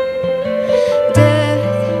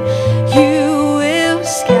 Death, you will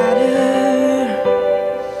scatter.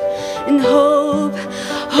 And hope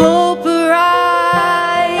arise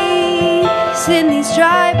in these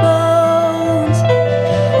dry bones.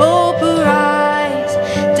 Hope arise.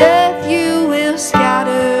 Death, you will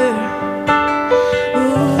scatter.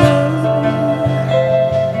 Ooh.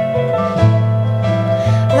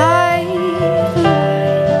 Life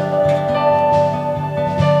arise.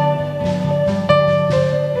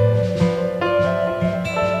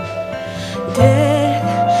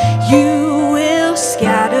 Death, you will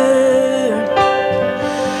scatter.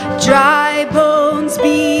 Dry bones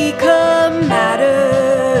become matter.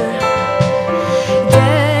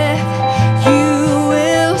 Death, you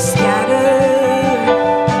will scatter.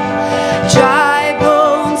 Dry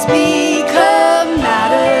bones become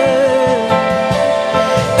matter.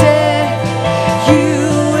 Death, you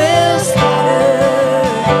will scatter.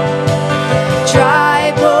 Dry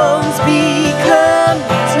bones become,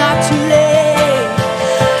 it's not too late.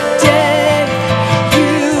 Death,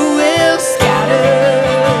 you will scatter.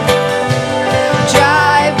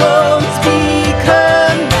 Dry bones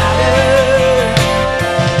become matter.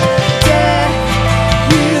 Death,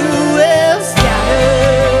 you will scatter.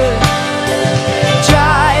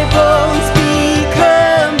 Dry bones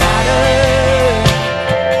become matter.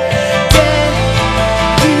 Death,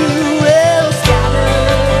 you will scatter.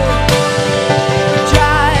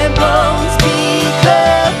 Dry bones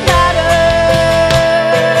become matter.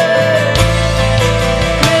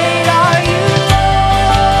 Great are you, Lord.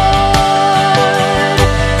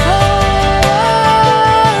 Oh,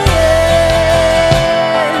 yeah.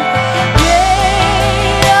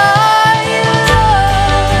 Great are you,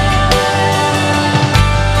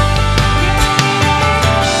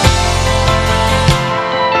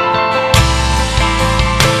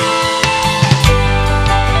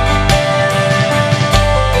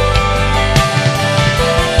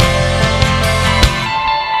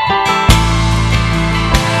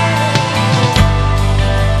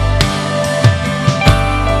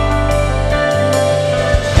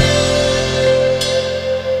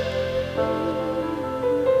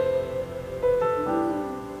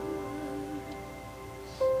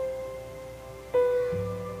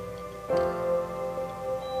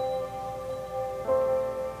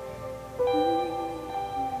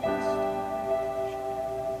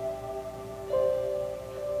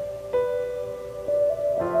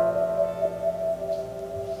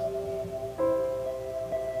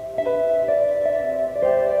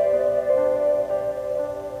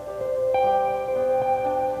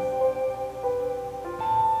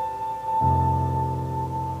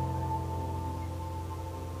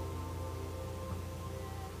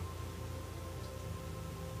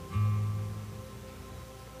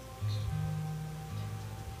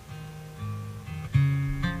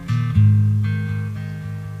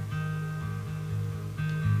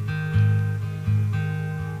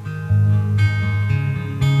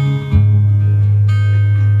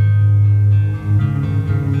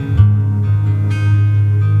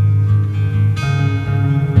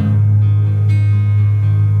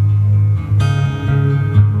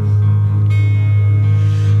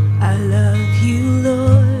 I love you,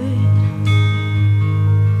 Lord.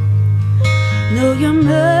 Know your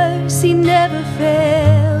mercy never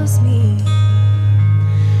fails me.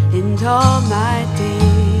 And all my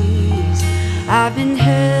days I've been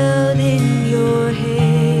held in your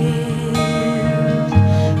hand.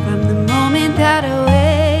 From the moment that I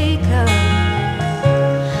wake up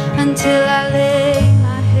until I lay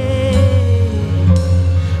my head,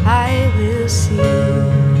 I will sing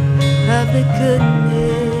of the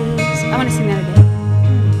goodness. I want to sing that again.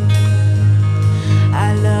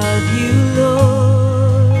 I love you, Lord.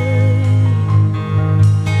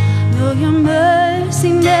 Know your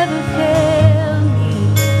mercy never failed me.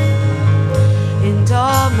 And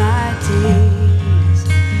all my days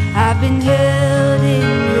I've been held in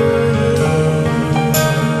your hand.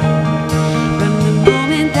 From the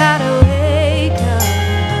moment that I wake up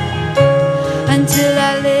until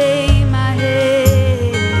I lay my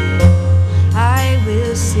head, I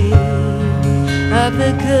will sing of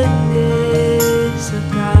the goodness of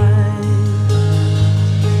God.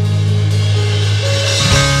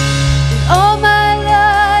 And all my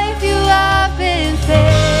life you have been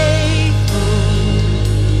faithful.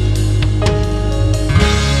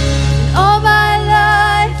 And all my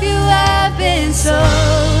life you have been so,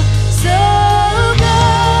 so good.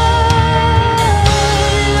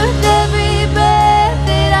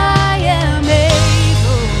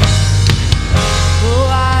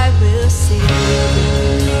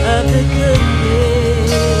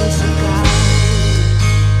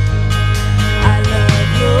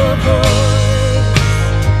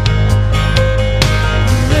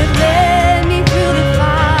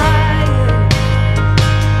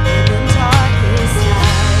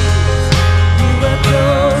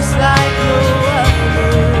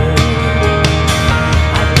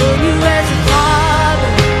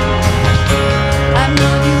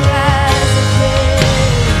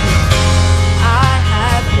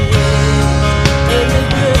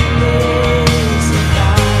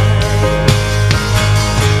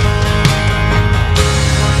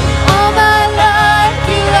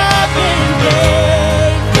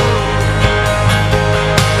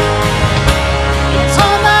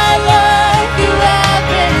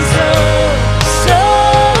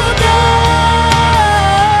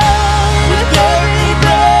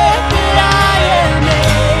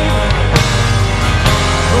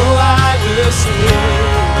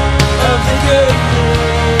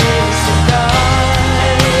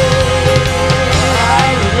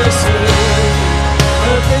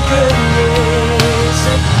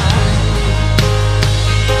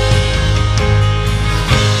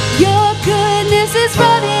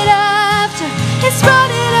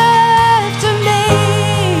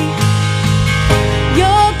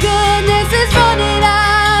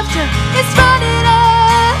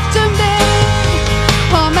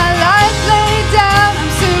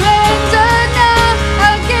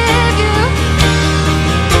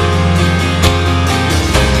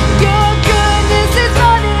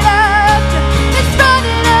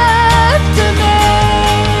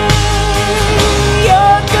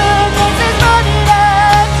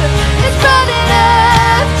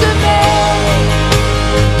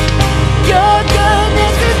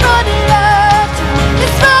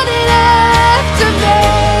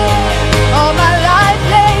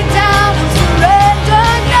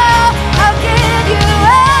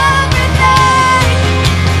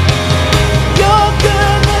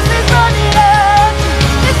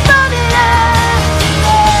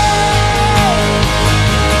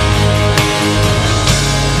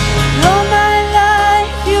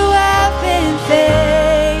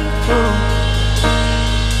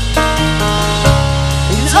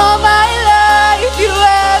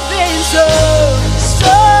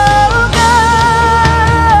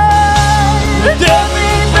 with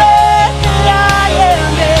every breath that I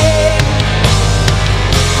am in.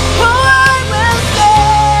 Oh, I will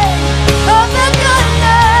sing of the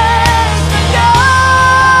goodness of God.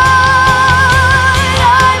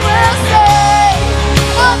 I will sing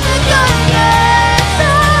of the goodness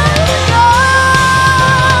of God.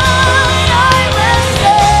 I will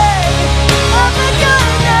sing of the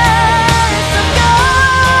goodness of God.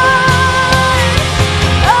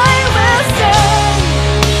 I will sing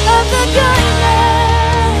of the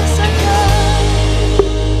goodness of God.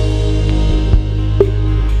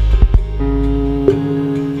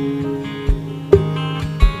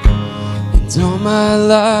 And all my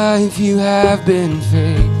life you have been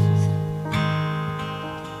faithful.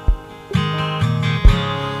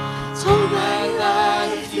 All my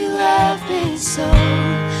life you have been so,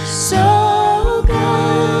 so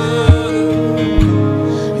good.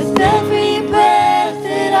 With every breath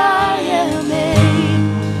that I am in,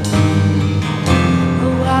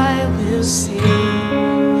 oh, I will sing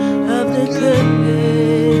of the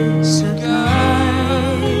goodness of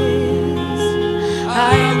God.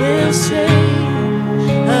 I will sing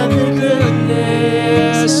of the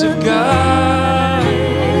goodness of God.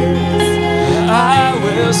 I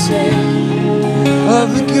will sing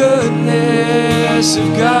of the goodness of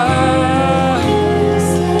God.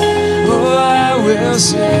 Oh, I will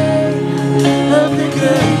sing of the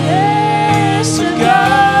goodness of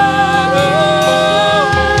God.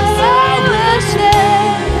 I will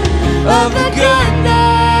sing of the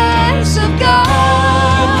goodness of God.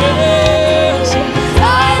 Yes. I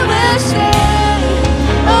will sing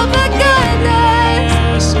of the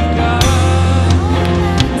goodness. Of God.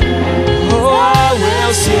 Oh, I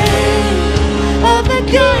will sing Of the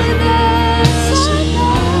goodness of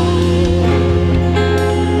God.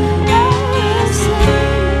 I will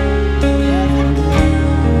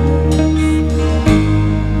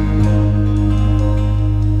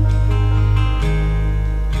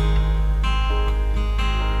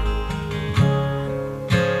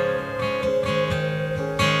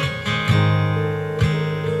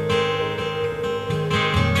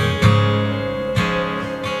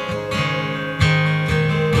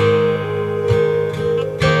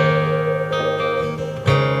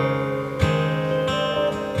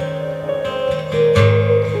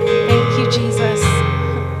Thank you, Jesus.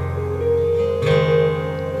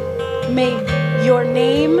 May your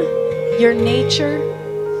name, your nature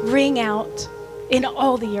ring out in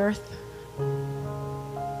all the earth.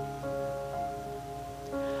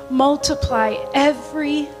 Multiply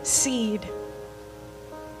every seed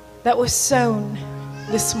that was sown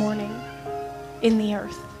this morning in the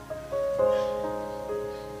earth.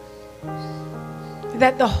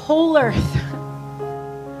 That the whole earth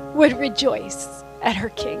would rejoice at her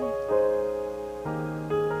King.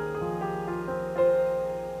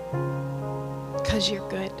 Because you're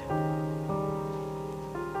good.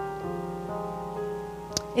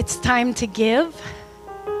 It's time to give.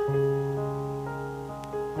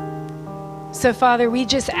 So, Father, we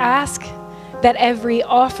just ask that every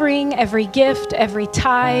offering, every gift, every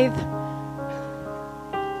tithe,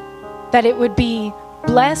 that it would be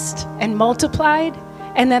blessed and multiplied,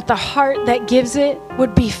 and that the heart that gives it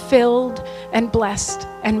would be filled and blessed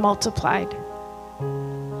and multiplied.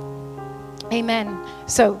 Amen.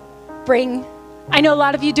 So I know a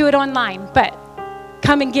lot of you do it online, but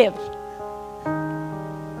come and give.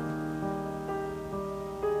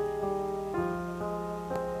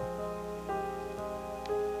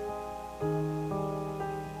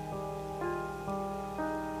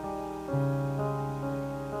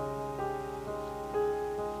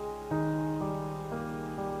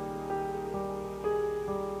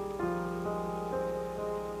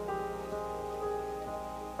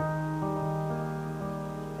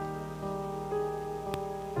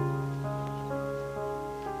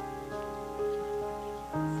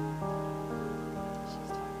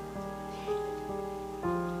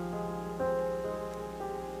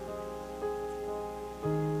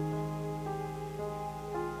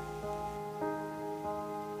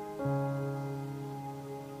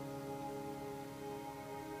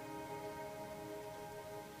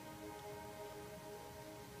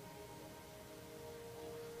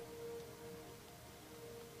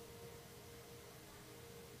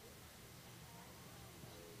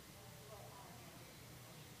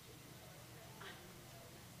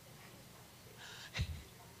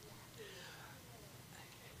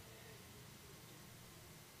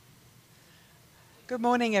 Good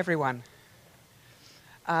morning, everyone.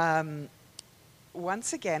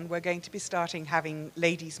 Once again, we're going to be starting having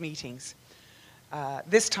ladies' meetings.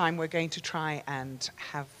 This time, we're going to try and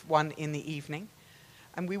have one in the evening.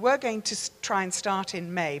 And we were going to try and start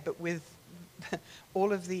in May, but with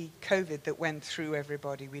all of the COVID that went through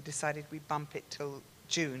everybody, we decided we'd bump it till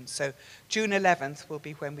June. So June 11th will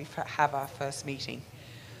be when we have our first meeting.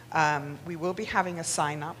 We will be having a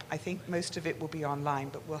sign-up. I think most of it will be online,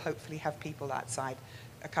 but we'll hopefully have people outside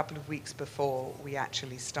a couple of weeks before we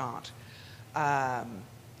actually start.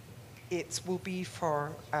 It will be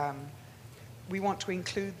for, we want to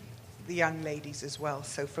include the young ladies as well.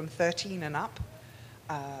 So from 13 and up,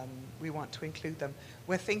 we want to include them.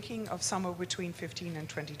 We're thinking of somewhere between $15 and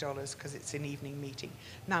 $20 because it's an evening meeting.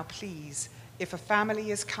 Now, please, if a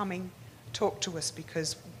family is coming, talk to us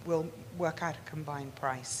because we'll work out a combined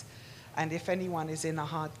price. And if anyone is in a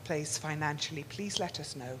hard place financially, please let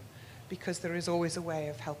us know because there is always a way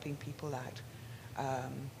of helping people out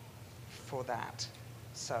for that.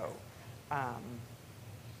 So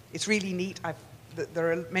it's really neat.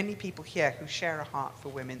 There are many people here who share a heart for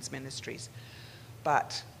women's ministries,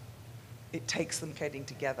 but it takes them getting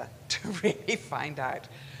together to really find out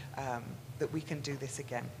that we can do this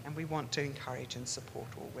again. And we want to encourage and support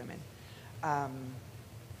all women.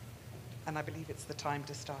 And I believe it's the time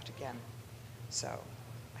to start again. So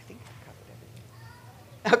I think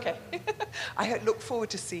I've covered everything. Okay. I look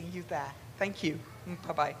forward to seeing you there. Thank you.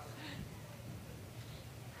 Bye-bye.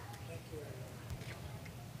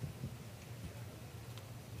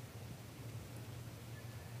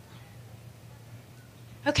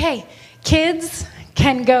 Okay, kids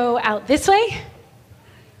can go out this way.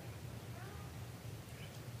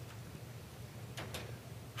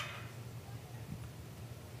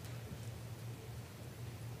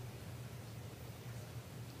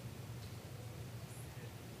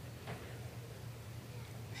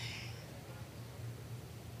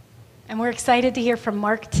 And we're excited to hear from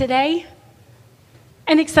Mark today,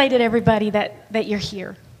 and excited everybody that you're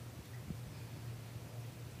here.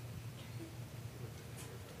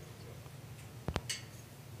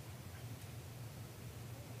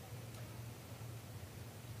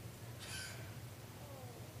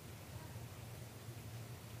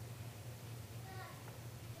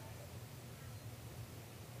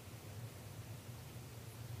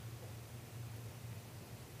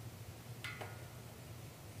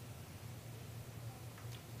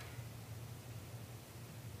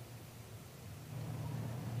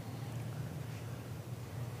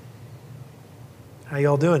 How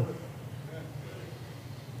y'all doing?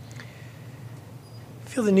 I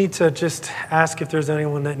feel the need to just ask if there's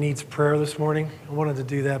anyone that needs prayer this morning. I wanted to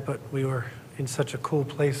do that, but we were in such a cool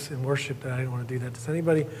place in worship that I didn't want to do that. Does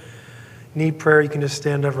anybody need prayer? You can just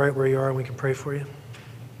stand up right where you are and we can pray for you.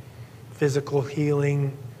 Physical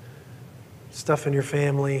healing, stuff in your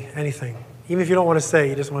family, anything. Even if you don't want to say,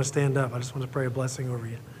 you just want to stand up. I just want to pray a blessing over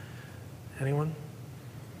you. Anyone?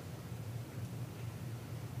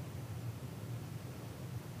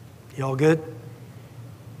 Y'all good?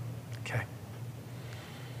 Okay.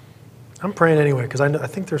 I'm praying anyway because I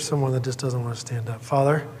think there's someone that just doesn't want to stand up.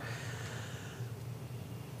 Father,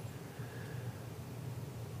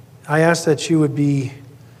 I ask that you would be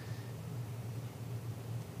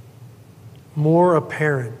more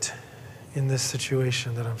apparent in this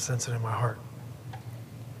situation that I'm sensing in my heart.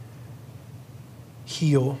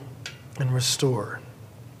 Heal and restore.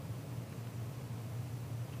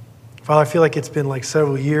 Father, I feel like it's been like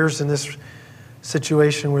several years in this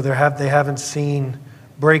situation where they haven't seen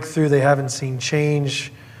breakthrough, they haven't seen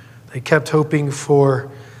change. They kept hoping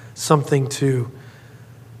for something to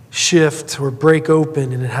shift or break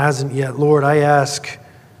open, and it hasn't yet. Lord, I ask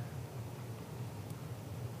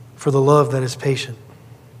for the love that is patient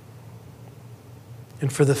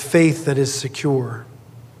and for the faith that is secure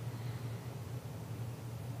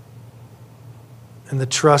and the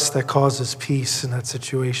trust that causes peace in that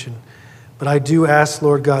situation. But I do ask,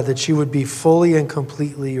 Lord God, that you would be fully and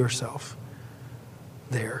completely yourself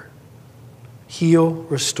there. Heal,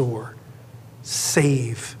 restore,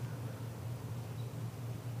 save.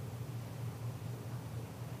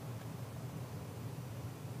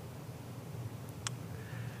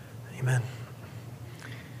 Amen.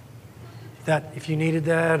 That, if you needed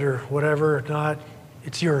that or whatever or not,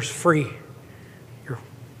 it's yours, free.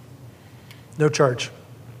 No charge.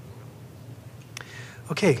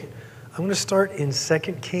 Okay, I'm going to start in 2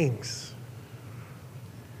 Kings.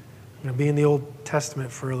 I'm going to be in the Old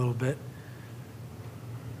Testament for a little bit.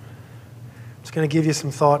 I'm just going to give you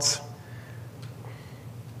some thoughts.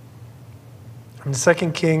 In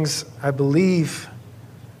 2 Kings, I believe,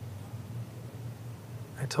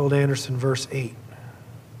 I told Anderson verse 8. Is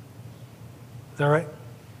that right?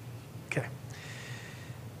 Okay.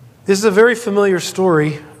 This is a very familiar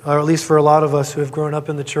story, or at least for a lot of us who have grown up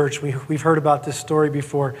in the church. We've heard about this story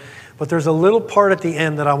before, but there's a little part at the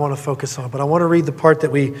end that I want to focus on. But I want to read the part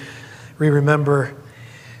that we We remember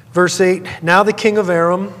verse 8, now the king of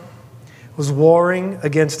Aram was warring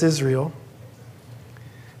against Israel,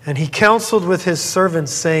 and he counseled with his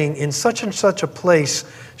servants, saying, in such and such a place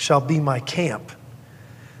shall be my camp.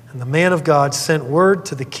 And the man of God sent word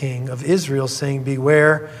to the king of Israel, saying,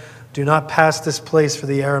 beware, do not pass this place, for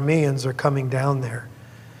the Arameans are coming down there.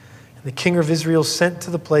 And the king of Israel sent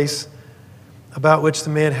to the place about which the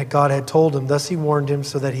man God had told him. Thus he warned him,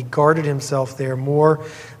 so that he guarded himself there more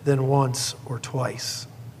than once or twice.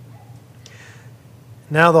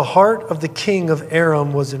 Now the heart of the king of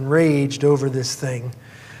Aram was enraged over this thing.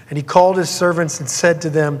 And he called his servants and said to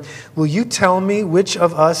them, will you tell me which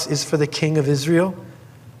of us is for the king of Israel?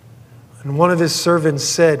 And one of his servants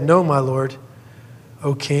said, no, my lord,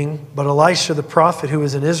 O king, but Elisha the prophet who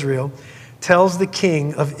is in Israel tells the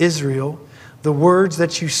king of Israel the words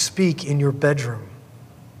that you speak in your bedroom.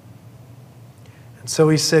 And so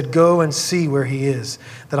he said, go and see where he is,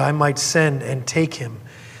 that I might send and take him.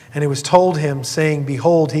 And it was told him, saying,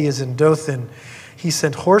 behold, he is in Dothan. He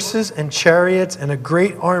sent horses and chariots and a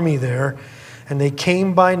great army there, and they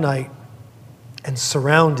came by night and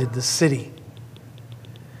surrounded the city.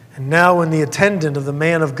 And now when the attendant of the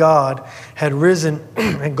man of God had risen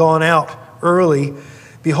and gone out early,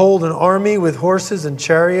 behold, an army with horses and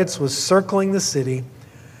chariots was circling the city.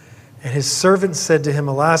 And his servant said to him,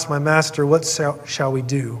 alas, my master, what shall we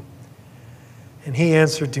do? And he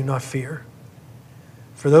answered, do not fear.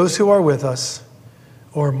 For those who are with us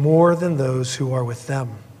are more than those who are with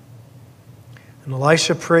them. And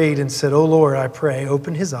Elisha prayed and said, O Lord, I pray,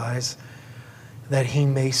 open his eyes that he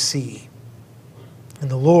may see.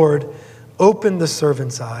 And the Lord opened the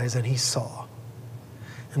servant's eyes, and he saw.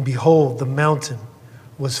 And behold, the mountain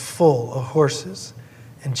was full of horses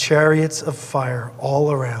and chariots of fire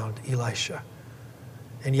all around Elisha.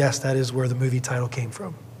 And yes, that is where the movie title came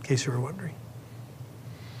from, in case you were wondering.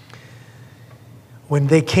 When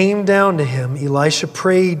they came down to him, Elisha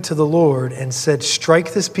prayed to the Lord and said,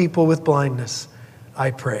 strike this people with blindness,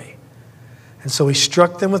 I pray. And so he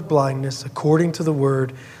struck them with blindness according to the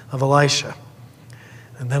word of Elisha.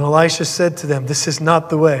 And then Elisha said to them, this is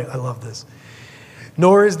not the way. I love this.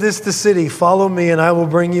 Nor is this the city. Follow me, and I will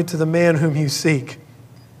bring you to the man whom you seek.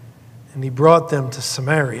 And he brought them to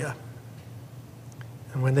Samaria.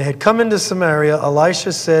 And when they had come into Samaria,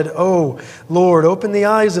 Elisha said, O Lord, open the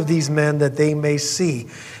eyes of these men that they may see.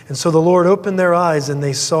 And so the Lord opened their eyes, and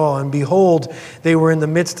they saw. And behold, they were in the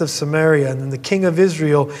midst of Samaria. And then the king of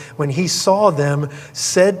Israel, when he saw them,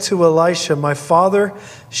 said to Elisha, my father,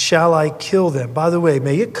 shall I kill them? By the way,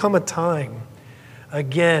 may it come a time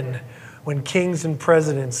again when kings and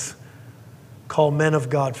presidents call men of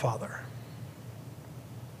God father.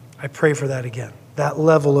 I pray for that again. That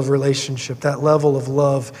level of relationship, that level of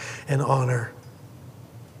love and honor.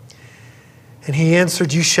 And he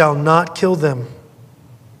answered, you shall not kill them.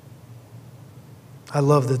 I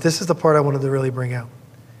love that. This is the part I wanted to really bring out.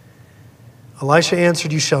 Elisha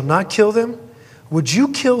answered, you shall not kill them. Would you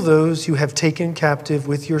kill those you have taken captive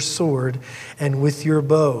with your sword and with your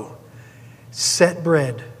bow? Set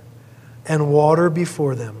bread and water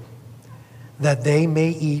before them, that they may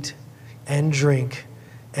eat and drink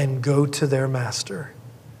and go to their master.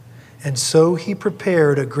 And so he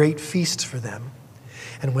prepared a great feast for them.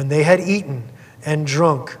 And when they had eaten and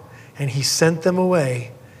drunk, and he sent them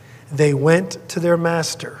away, they went to their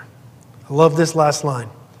master. I love this last line.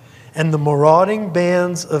 And the marauding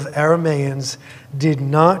bands of Arameans did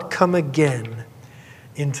not come again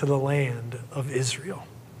into the land of Israel.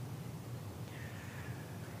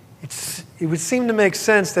 It would seem to make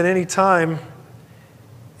sense that any time,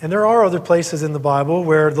 and there are other places in the Bible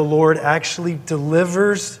where the Lord actually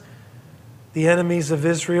delivers the enemies of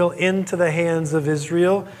Israel into the hands of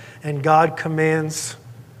Israel, and God commands,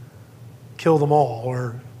 kill them all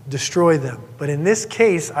or destroy them. But in this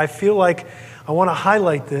case, I feel like I want to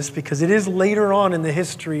highlight this because it is later on in the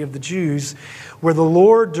history of the Jews where the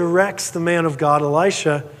Lord directs the man of God,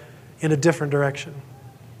 Elisha, in a different direction.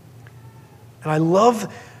 And I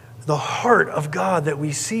love the heart of God that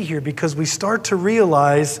we see here, because we start to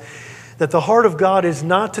realize that the heart of God is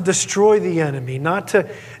not to destroy the enemy, not to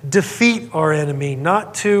defeat our enemy,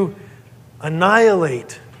 not to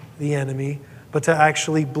annihilate the enemy, but to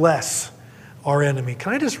actually bless our enemy.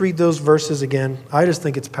 Can I just read those verses again? I just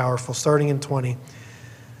think it's powerful, starting in 20.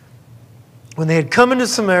 When they had come into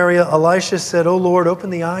Samaria, Elisha said, O Lord, open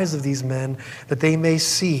the eyes of these men that they may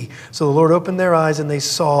see. So the Lord opened their eyes, and they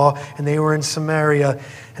saw, and they were in Samaria.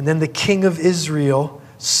 And then the king of Israel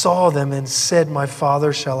saw them and said, my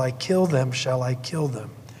father, shall I kill them? Shall I kill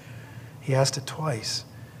them? He asked it twice.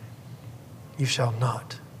 You shall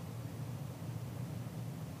not.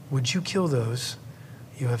 Would you kill those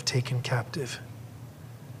you have taken captive.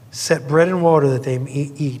 Set bread and water that they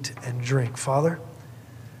may eat and drink. Father,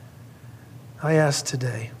 I ask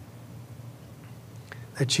today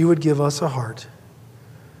that you would give us a heart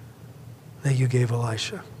that you gave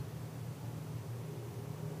Elisha.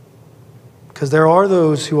 Because there are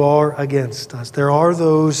those who are against us. There are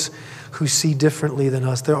those who see differently than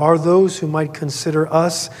us. There are those who might consider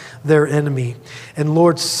us their enemy. And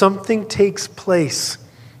Lord, something takes place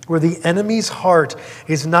where the enemy's heart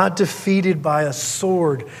is not defeated by a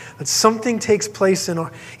sword, but something takes place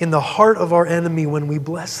in the heart of our enemy when we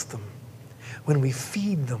bless them, when we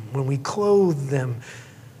feed them, when we clothe them,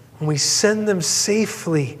 when we send them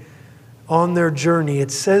safely on their journey.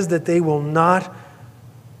 It says that they will not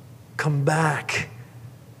come back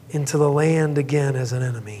into the land again as an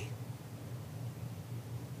enemy.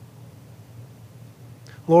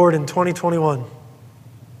 Lord, in 2021,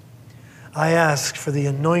 I ask for the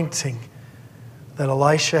anointing that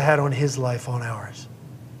Elisha had on his life on ours.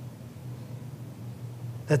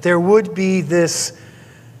 That there would be this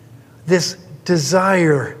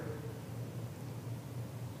desire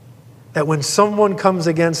that when someone comes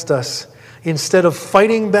against us, instead of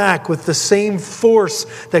fighting back with the same force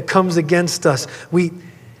that comes against us,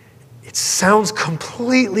 it sounds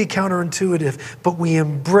completely counterintuitive, but we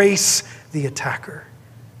embrace the attacker,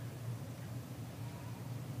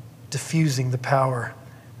 diffusing the power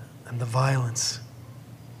and the violence.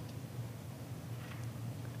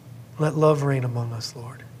 Let love reign among us,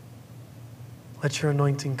 Lord. Let your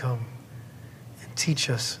anointing come and teach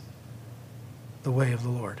us the way of the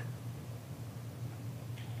Lord.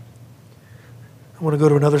 I want to go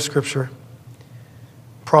to another scripture,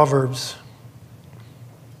 Proverbs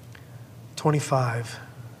 25,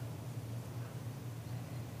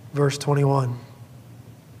 verse 21.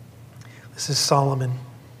 This is Solomon.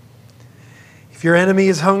 If your enemy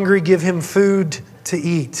is hungry, give him food to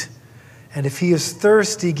eat. And if he is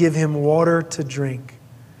thirsty, give him water to drink.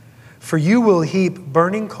 For you will heap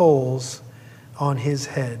burning coals on his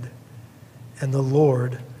head, and the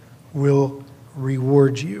Lord will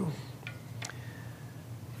reward you.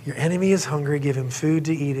 If your enemy is hungry, give him food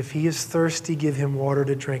to eat. If he is thirsty, give him water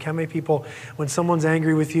to drink. How many people, when someone's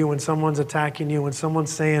angry with you, when someone's attacking you, when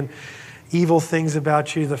someone's saying evil things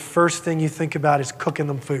about you, the first thing you think about is cooking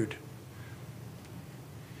them food?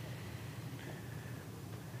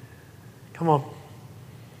 Come on.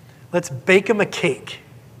 Let's bake him a cake.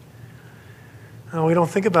 No, we don't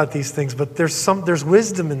think about these things, but there's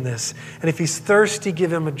wisdom in this. And if he's thirsty,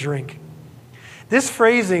 give him a drink. This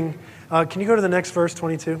phrasing, can you go to the next verse,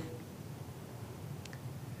 22?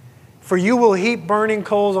 For you will heap burning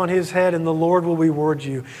coals on his head, and the Lord will reward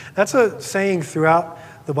you. That's a saying throughout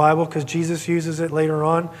the Bible because Jesus uses it later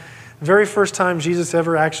on. The very first time Jesus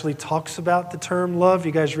ever actually talks about the term love,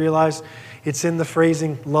 you guys realize it's in the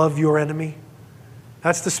phrasing, love your enemy.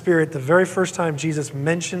 That's the spirit. The very first time Jesus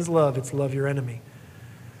mentions love, it's love your enemy.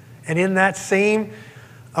 And in that same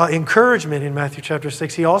encouragement in Matthew chapter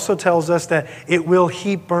 6, he also tells us that it will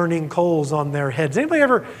heap burning coals on their heads. Anybody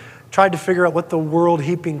ever tried to figure out what the word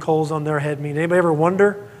heaping coals on their head mean? Anybody ever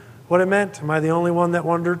wonder what it meant? Am I the only one that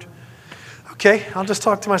wondered? Okay, I'll just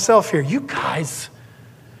talk to myself here. You guys,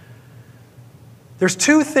 there's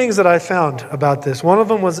two things that I found about this. One of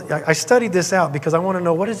them was, I studied this out because I want to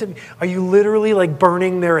know, what is it? Are you literally like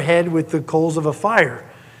burning their head with the coals of a fire?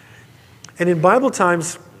 And in Bible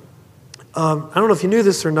times, I don't know if you knew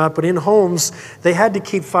this or not, but in homes, they had to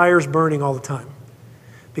keep fires burning all the time.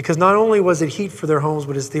 Because not only was it heat for their homes,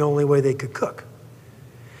 but it's the only way they could cook.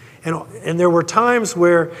 And there were times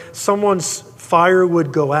where someone's fire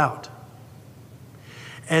would go out.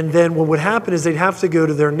 And then what would happen is they'd have to go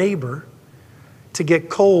to their neighbor to get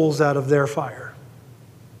coals out of their fire.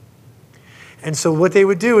 And so what they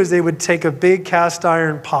would do is they would take a big cast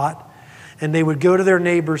iron pot and they would go to their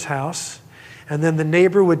neighbor's house, and then the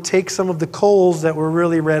neighbor would take some of the coals that were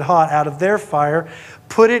really red hot out of their fire,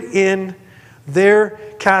 put it in their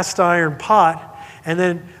cast iron pot, and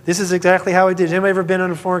then this is exactly how it did. Anybody ever been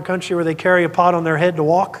in a foreign country where they carry a pot on their head to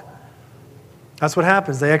walk? That's what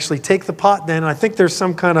happens. They actually take the pot then, and I think there's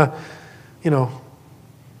some kind of,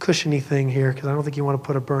 cushiony thing here, because I don't think you want to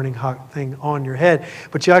put a burning hot thing on your head.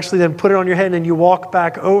 But you actually then put it on your head, and then you walk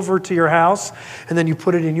back over to your house, and then you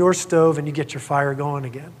put it in your stove, and you get your fire going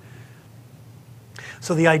again.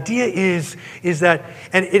 So the idea is that,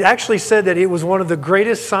 and it actually said that it was one of the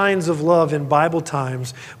greatest signs of love in Bible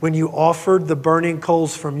times when you offered the burning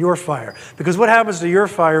coals from your fire. Because what happens to your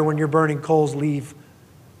fire when your burning coals leave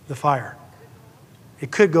the fire? It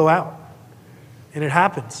could go out. And it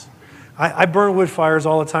happens. I burn wood fires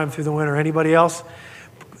all the time through the winter. Anybody else?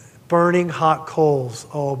 Burning hot coals.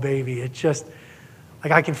 Oh, baby. It just,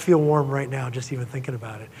 Like I can feel warm right now just even thinking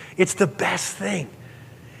about it. It's the best thing.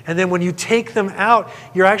 And then when you take them out,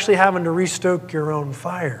 you're actually having to restoke your own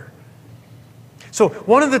fire. So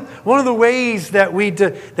one of the ways that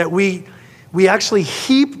we actually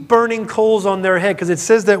heap burning coals on their head, because it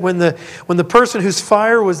says that when the person whose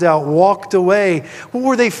fire was out walked away, what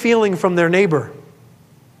were they feeling from their neighbor?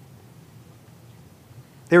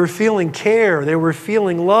 They were feeling care. They were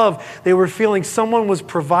feeling love. They were feeling someone was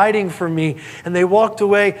providing for me. And they walked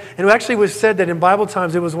away. And it actually was said that in Bible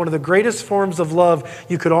times, it was one of the greatest forms of love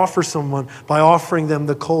you could offer someone by offering them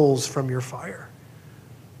the coals from your fire.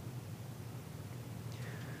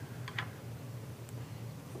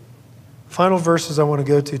 Final verses I want to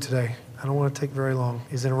go to today, I don't want to take very long,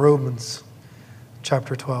 is in Romans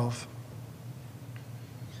chapter 12.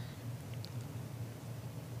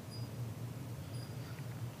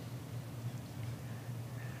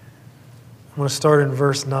 I'm going to start in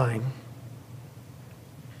verse 9.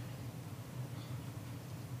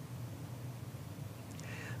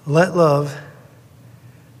 Let love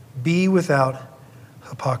be without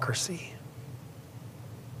hypocrisy.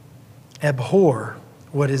 Abhor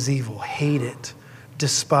what is evil. Hate it.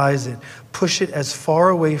 Despise it. Push it as far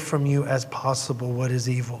away from you as possible, what is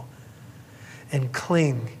evil. And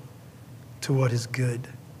cling to what is good.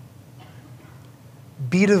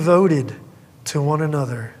 Be devoted to one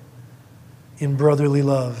another in brotherly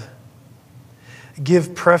love.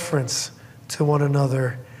 Give preference to one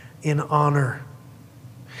another in honor,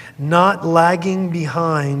 not lagging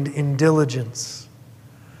behind in diligence,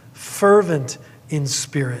 fervent in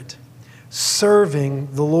spirit,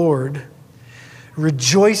 serving the Lord,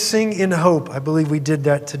 rejoicing in hope. I believe we did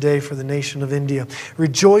that today for the nation of India.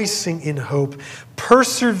 Rejoicing in hope,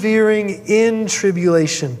 persevering in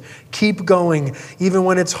tribulation. Keep going, even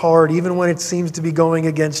when it's hard, even when it seems to be going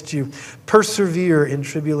against you. Persevere in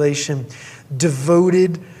tribulation,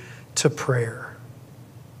 devoted to prayer.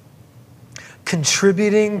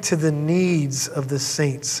 Contributing to the needs of the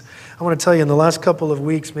saints. I want to tell you, in the last couple of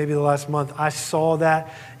weeks, maybe the last month, I saw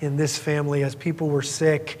that in this family as people were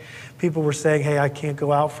sick. People were saying, hey, I can't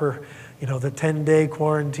go out for, the 10-day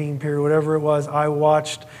quarantine period, whatever it was. I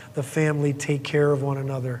watched the family take care of one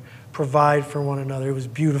another, provide for one another. It was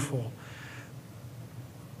beautiful.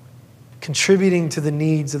 Contributing to the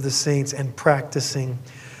needs of the saints and practicing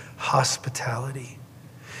hospitality.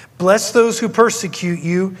 Bless those who persecute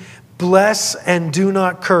you. Bless and do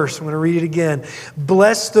not curse. I'm going to read it again.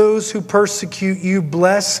 Bless those who persecute you.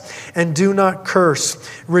 Bless and do not curse.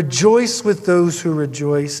 Rejoice with those who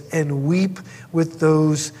rejoice and weep with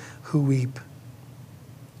those who weep.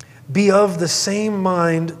 Be of the same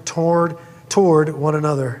mind toward one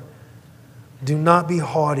another. Do not be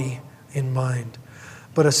haughty in mind,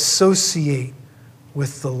 but associate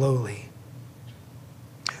with the lowly.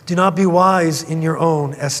 Do not be wise in your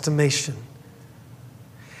own estimation.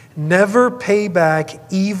 Never pay back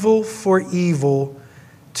evil for evil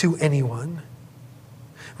to anyone.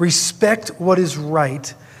 Respect what is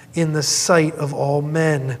right in the sight of all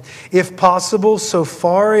men. If possible, so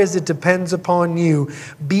far as it depends upon you,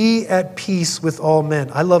 be at peace with all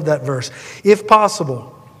men. I love that verse. If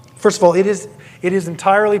possible. First of all, it is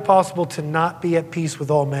entirely possible to not be at peace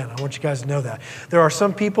with all men. I want you guys to know that. There are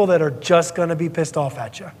some people that are just going to be pissed off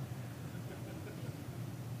at you.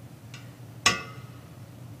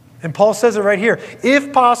 And Paul says it right here.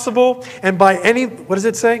 If possible, and by any, what does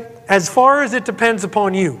it say? As far as it depends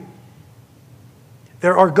upon you.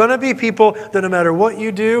 There are going to be people that no matter what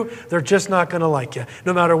you do, they're just not going to like you.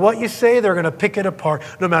 No matter what you say, they're going to pick it apart.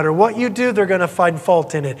 No matter what you do, they're going to find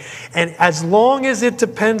fault in it. And as long as it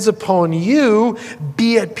depends upon you,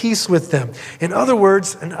 be at peace with them. In other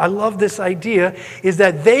words, and I love this idea, is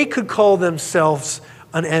that they could call themselves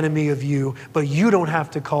an enemy of you, but you don't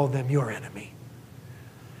have to call them your enemy.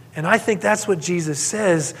 And I think that's what Jesus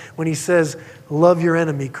says when he says, love your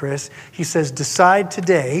enemy, Chris. He says, decide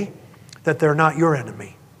today that they're not your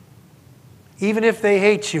enemy. Even if they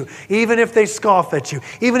hate you, even if they scoff at you,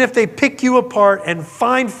 even if they pick you apart and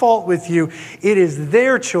find fault with you, it is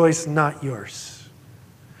their choice, not yours.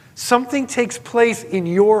 Something takes place in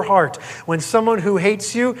your heart when someone who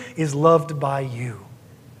hates you is loved by you.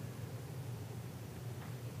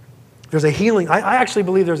 There's a healing. I actually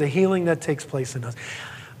believe there's a healing that takes place in us.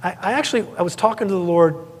 I was talking to the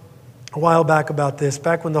Lord a while back about this,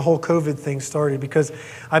 back when the whole COVID thing started, because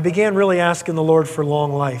I began really asking the Lord for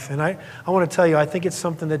long life. And I want to tell you, I think it's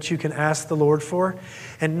something that you can ask the Lord for.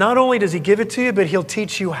 And not only does he give it to you, but he'll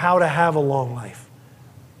teach you how to have a long life.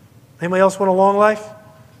 Anybody else want a long life?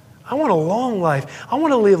 I want a long life. I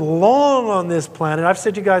want to live long on this planet.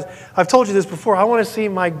 I've told you this before, I want to see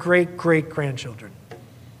my great-great-grandchildren.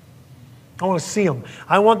 I want to see them.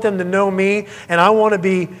 I want them to know me, and I want to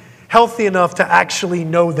be healthy enough to actually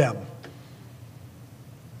know them.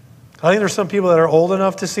 I think there's some people that are old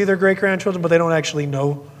enough to see their great-grandchildren, but they don't actually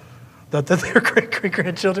know that they're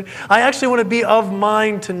great-grandchildren. I actually want to be of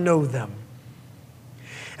mind to know them.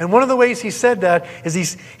 And one of the ways he said that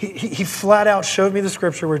is he flat out showed me the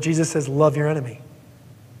scripture where Jesus says, love your enemy.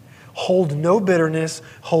 Hold no bitterness,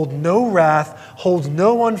 hold no wrath, hold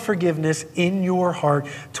no unforgiveness in your heart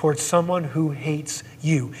towards someone who hates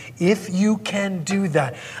you. If you can do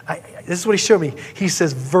that, this is what he showed me. He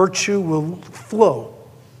says virtue will flow.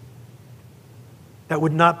 That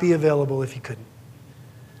would not be available if you couldn't.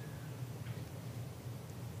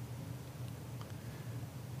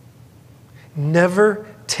 Never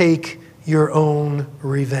take your own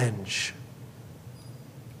revenge.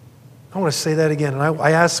 I want to say that again. And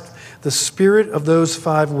I ask the spirit of those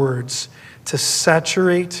 5 words to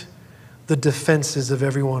saturate the defenses of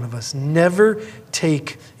every one of us. Never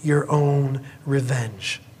take your own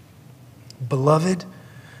revenge. Beloved,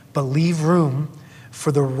 but leave room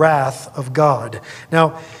for the wrath of God.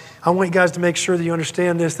 Now, I want you guys to make sure that you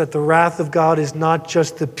understand this, that the wrath of God is not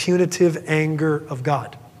just the punitive anger of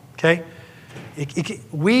God. Okay?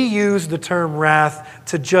 We use the term wrath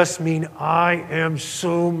to just mean, I am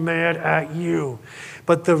so mad at you.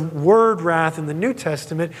 But the word wrath in the New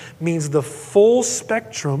Testament means the full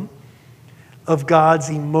spectrum of God's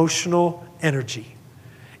emotional energy.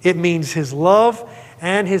 It means his love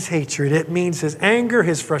and his hatred. It means his anger,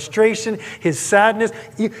 his frustration, his sadness.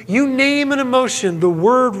 You name an emotion, the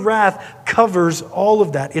word wrath covers all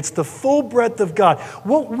of that. It's the full breadth of God.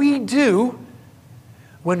 What we do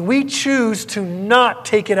when we choose to not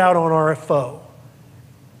take it out on our foe,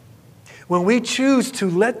 when we choose to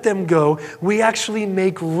let them go, we actually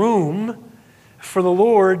make room for the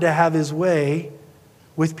Lord to have his way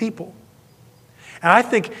with people. And I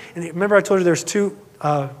think, and remember I told you there's 2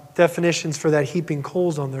 definitions for that heaping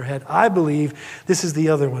coals on their head. I believe this is the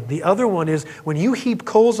other one. The other one is when you heap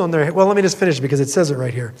coals on their head. Well, let me just finish because it says it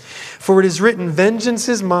right here. For it is written, vengeance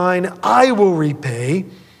is mine, I will repay.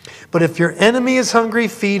 But if your enemy is hungry,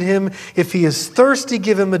 feed him. If he is thirsty,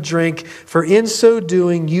 give him a drink. For in so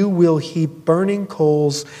doing, you will heap burning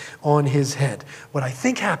coals on his head. What I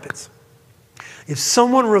think happens, if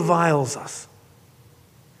someone reviles us,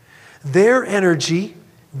 their energy,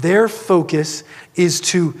 their focus is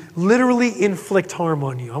to literally inflict harm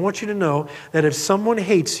on you. I want you to know that if someone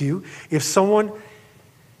hates you, if someone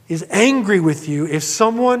is angry with you, if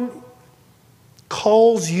someone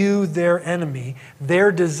calls you their enemy,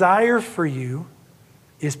 their desire for you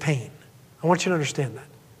is pain. I want you to understand that.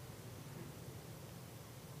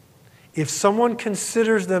 If someone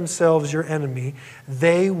considers themselves your enemy,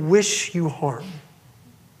 they wish you harm.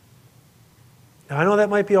 Now, I know that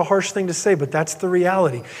might be a harsh thing to say, but that's the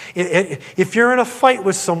reality. If you're in a fight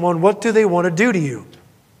with someone, what do they want to do to you?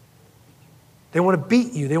 They want to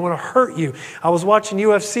beat you. They want to hurt you. I was watching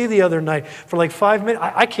UFC the other night for like 5 minutes.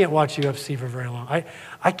 I can't watch UFC for very long.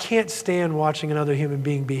 I can't stand watching another human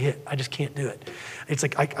being be hit. I just can't do it. It's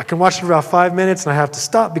like I can watch it for about 5 minutes and I have to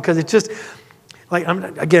stop because it's just, like,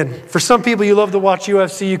 again, for some people you love to watch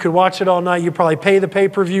UFC. You could watch it all night. You probably pay the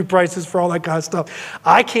pay-per-view prices for all that kind of stuff.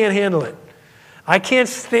 I can't handle it. I can't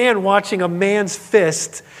stand watching a man's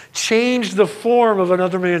fist change the form of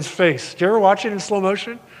another man's face. Do you ever watch it in slow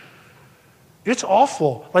motion? It's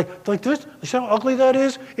awful. Like this, you see how ugly that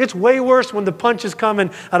is? It's way worse when the punch is coming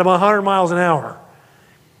at about 100 miles an hour.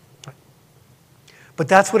 But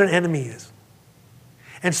that's what an enemy is.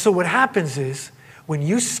 And so what happens is, when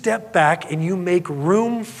you step back and you make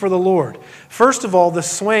room for the Lord, first of all, the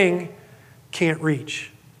swing can't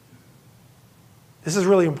reach. This is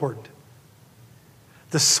really important.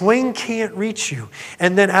 The swing can't reach you.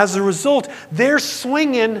 And then as a result, they're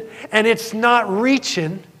swinging and it's not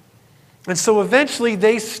reaching. And so eventually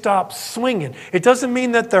they stop swinging. It doesn't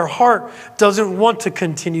mean that their heart doesn't want to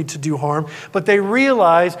continue to do harm, but they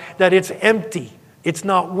realize that it's empty. It's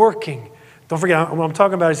not working. Don't forget, what I'm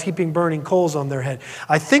talking about is heaping burning coals on their head.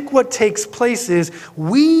 I think what takes place is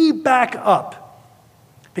we back up.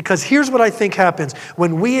 Because here's what I think happens.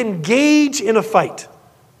 When we engage in a fight,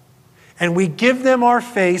 and we give them our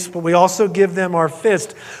face, but we also give them our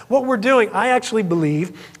fist, what we're doing, I actually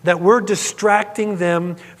believe that we're distracting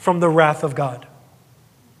them from the wrath of God.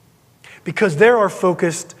 Because they are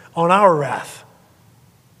focused on our wrath.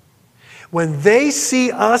 When they see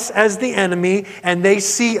us as the enemy and they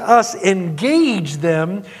see us engage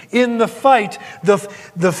them in the fight,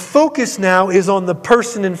 the focus now is on the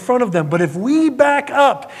person in front of them. But if we back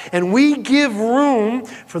up and we give room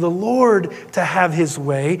for the Lord to have his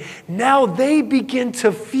way, now they begin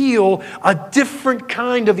to feel a different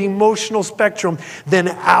kind of emotional spectrum than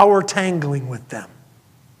our tangling with them.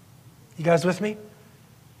 You guys with me?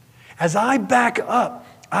 As I back up,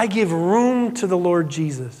 I give room to the Lord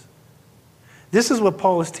Jesus. This is what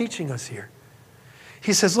Paul is teaching us here.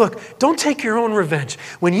 He says, look, don't take your own revenge.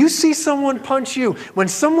 When you see someone punch you, when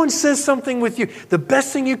someone says something with you, the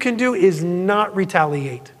best thing you can do is not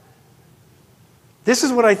retaliate. This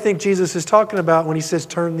is what I think Jesus is talking about when he says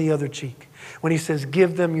turn the other cheek. When he says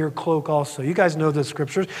give them your cloak also. You guys know those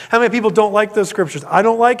scriptures. How many people don't like those scriptures? I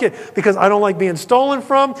don't like it because I don't like being stolen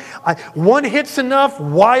from. One hit's enough,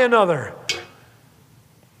 why another?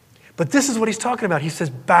 But this is what he's talking about. He says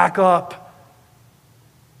back up.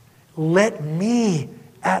 Let me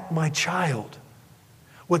at my child.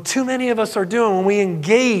 What too many of us are doing when we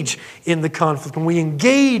engage in the conflict, when we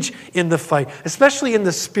engage in the fight, especially in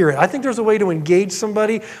the spirit. I think there's a way to engage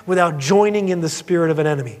somebody without joining in the spirit of an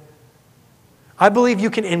enemy. I believe you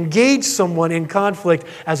can engage someone in conflict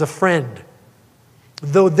as a friend,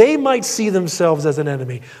 though they might see themselves as an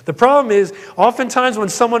enemy. The problem is, oftentimes when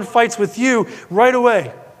someone fights with you, right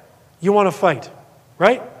away, you want to fight,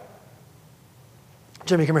 right?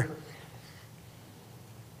 Jimmy, come here.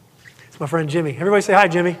 It's my friend Jimmy. Everybody say hi,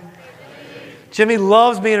 Jimmy. Jimmy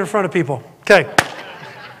loves being in front of people. Okay.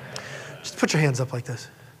 Just put your hands up like this.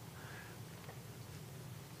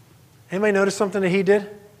 Anybody notice something that he did?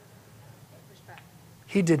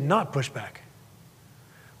 He did not push back.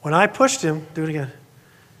 When I pushed him, do it again.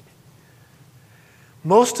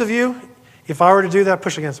 Most of you, if I were to do that,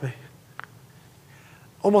 push against me.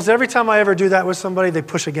 Almost every time I ever do that with somebody, they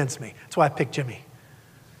push against me. That's why I picked Jimmy.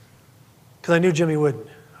 Because I knew Jimmy would.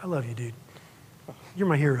 I love you, dude. You're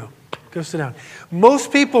my hero. Go sit down.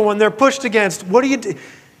 Most people, when they're pushed against, what do you do?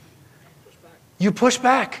 You push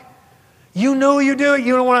back. You know you do it.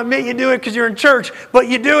 You don't want to admit you do it because you're in church, but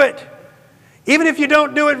you do it. Even if you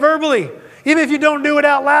don't do it verbally. Even if you don't do it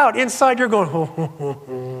out loud. Inside you're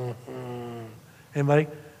going, Anybody?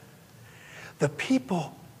 The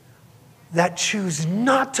people that choose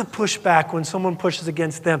not to push back when someone pushes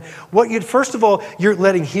against them. First of all, you're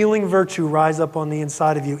letting healing virtue rise up on the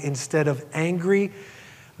inside of you instead of angry,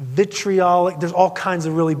 vitriolic. There's all kinds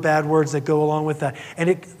of really bad words that go along with that. And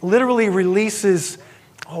it literally releases,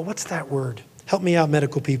 what's that word? Help me out,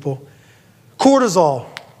 medical people. Cortisol.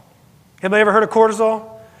 Anybody ever heard of cortisol?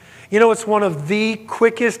 You know, it's one of the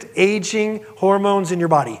quickest aging hormones in your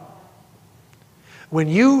body. When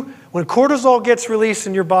cortisol gets released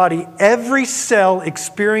in your body, every cell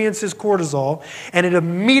experiences cortisol and it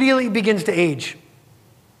immediately begins to age.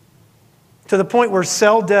 To the point where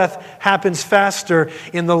cell death happens faster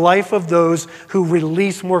in the life of those who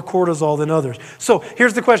release more cortisol than others. So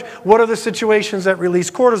here's the question. What are the situations that release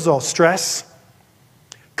cortisol? Stress,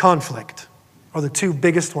 conflict are the two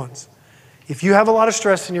biggest ones. If you have a lot of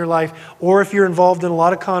stress in your life, or if you're involved in a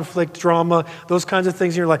lot of conflict, drama, those kinds of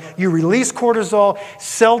things in your life, you release cortisol,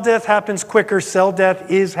 cell death happens quicker. Cell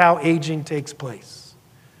death is how aging takes place.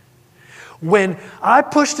 When I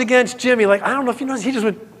pushed against Jimmy, I don't know if you noticed, he just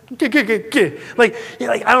went, like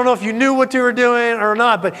I don't know if you knew what you were doing or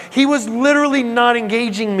not, but he was literally not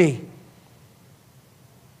engaging me.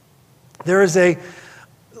 There is a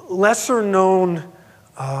lesser known,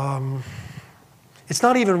 it's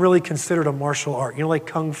not even really considered a martial art. You know, like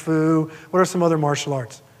Kung Fu. What are some other martial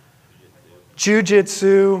arts?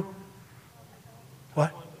 Jiu-Jitsu.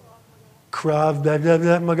 What?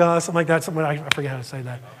 Krav Maga, something like that. I forget how to say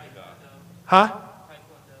that. Huh?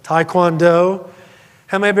 Taekwondo.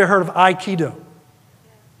 How many of you have heard of Aikido?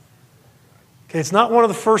 Okay, it's not one of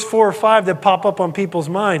the first 4 or 5 that pop up on people's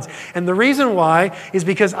minds. And the reason why is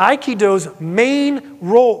because Aikido's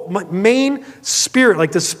main spirit,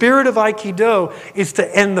 like the spirit of Aikido, is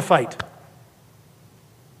to end the fight.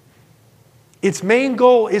 Its main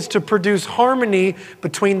goal is to produce harmony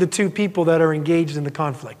between the two people that are engaged in the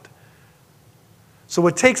conflict. So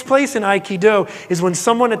what takes place in Aikido is when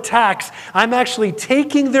someone attacks, I'm actually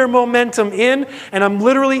taking their momentum in and I'm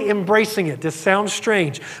literally embracing it. This sounds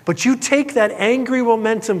strange, but you take that angry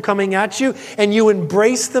momentum coming at you and you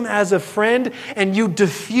embrace them as a friend and you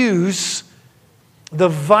diffuse the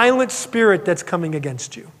violent spirit that's coming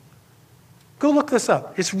against you. Go look this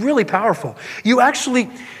up. It's really powerful. You actually,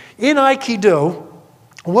 in Aikido,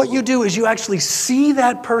 what you do is you actually see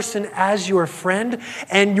that person as your friend,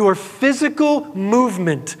 and your physical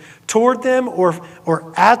movement toward them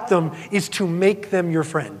or at them is to make them your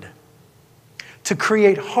friend. to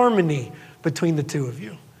create harmony between the two of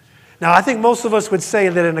you. Now, I think most of us would say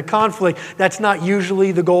that in a conflict, that's not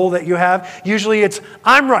usually the goal that you have. Usually it's,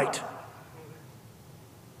 I'm right.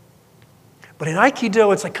 But in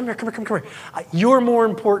Aikido, it's like, come here. You're more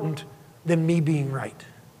important than me being right.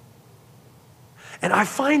 And I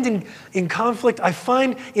find in conflict, I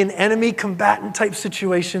find in enemy combatant type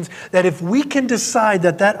situations that if we can decide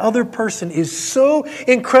that that other person is so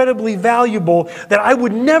incredibly valuable that I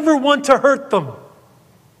would never want to hurt them.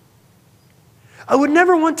 I would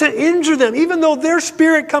never want to injure them, even though their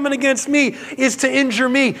spirit coming against me is to injure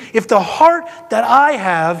me. If the heart that I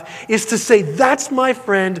have is to say, that's my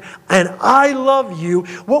friend and I love you,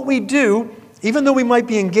 what we do, even though we might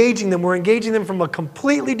be engaging them, we're engaging them from a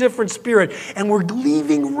completely different spirit and we're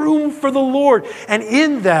leaving room for the Lord. And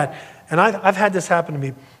in that, and I've had this happen to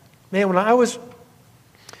me. Man, I'll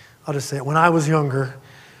just say it, when I was younger,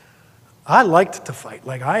 I liked to fight.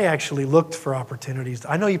 Like, I actually looked for opportunities.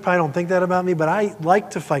 I know you probably don't think that about me, but I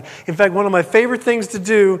liked to fight. In fact, one of my favorite things to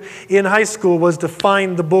do in high school was to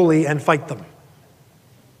find the bully and fight them.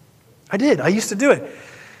 I did. I used to do it.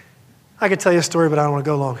 I could tell you a story, but I don't want to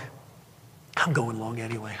go long. I'm going long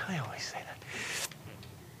anyway. I always say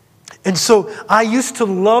that. And so I used to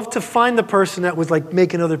love to find the person that was like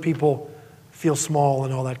making other people feel small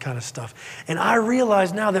and all that kind of stuff. And I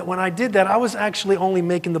realize now that when I did that, I was actually only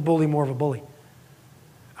making the bully more of a bully.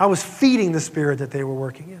 I was feeding the spirit that they were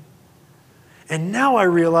working in. And now I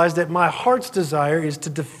realize that my heart's desire is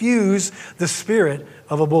to diffuse the spirit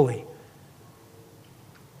of a bully.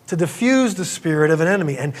 To diffuse the spirit of an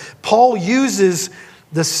enemy. And Paul uses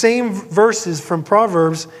the same verses from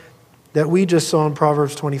Proverbs that we just saw in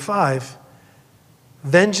Proverbs 25.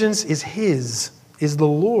 Vengeance is his, is the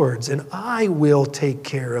Lord's, and I will take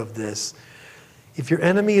care of this. If your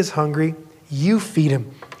enemy is hungry, you feed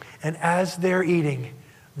him. And as they're eating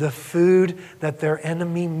the food that their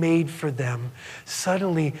enemy made for them,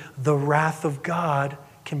 suddenly the wrath of God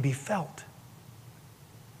can be felt.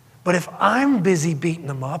 But if I'm busy beating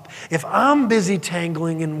them up, if I'm busy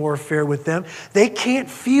tangling in warfare with them, they can't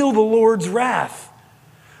feel the Lord's wrath.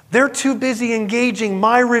 They're too busy engaging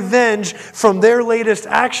my revenge from their latest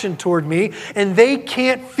action toward me, and they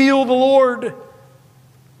can't feel the Lord.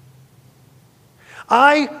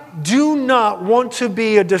 I do not want to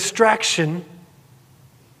be a distraction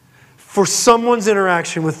for someone's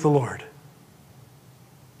interaction with the Lord.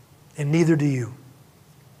 And neither do you.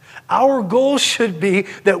 Our goal should be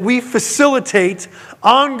that we facilitate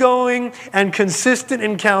ongoing and consistent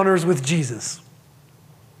encounters with Jesus.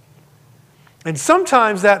 And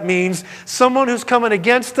sometimes that means someone who's coming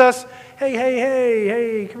against us,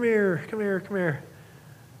 hey, come here.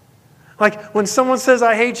 Like when someone says,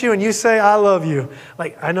 I hate you, and you say, I love you.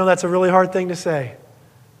 Like, I know that's a really hard thing to say.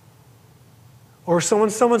 Or someone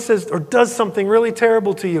says or does something really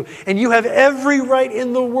terrible to you, and you have every right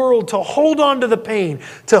in the world to hold on to the pain,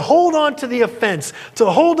 to hold on to the offense, to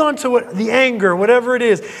hold on to the anger, whatever it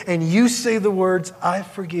is, and you say the words, I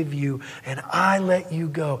forgive you, and I let you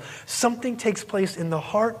go. Something takes place in the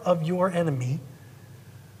heart of your enemy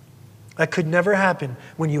that could never happen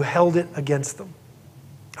when you held it against them.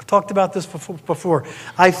 I've talked about this before.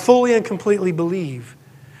 I fully and completely believe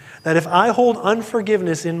that if I hold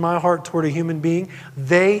unforgiveness in my heart toward a human being,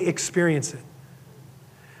 they experience it.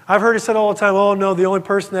 I've heard it said all the time, oh no, the only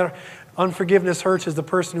person that unforgiveness hurts is the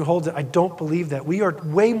person who holds it. I don't believe that. We are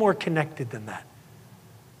way more connected than that.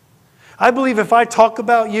 I believe if I talk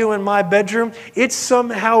about you in my bedroom, it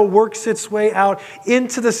somehow works its way out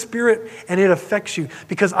into the spirit and it affects you.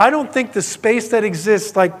 Because I don't think the space that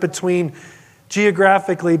exists like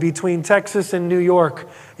geographically between Texas and New York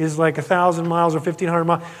is like 1,000 miles or 1,500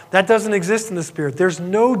 miles. That doesn't exist in the spirit. There's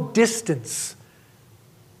no distance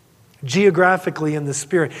geographically in the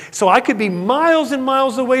spirit. So I could be miles and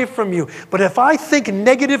miles away from you, but if I think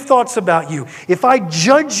negative thoughts about you, if I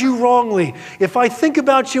judge you wrongly, if I think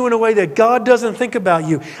about you in a way that God doesn't think about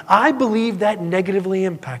you, I believe that negatively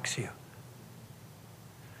impacts you.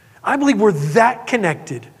 I believe we're that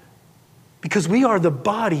connected because we are the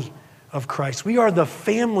body of Christ. We are the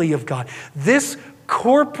family of God. This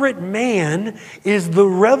corporate man is the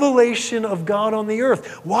revelation of God on the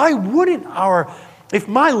earth. Why wouldn't if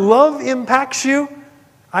my love impacts you,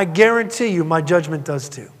 I guarantee you my judgment does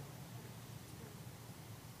too.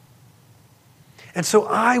 And so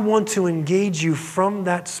I want to engage you from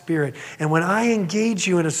that spirit. And when I engage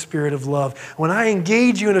you in a spirit of love, when I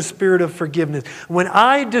engage you in a spirit of forgiveness, when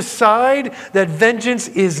I decide that vengeance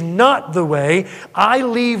is not the way, I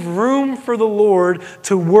leave room for the Lord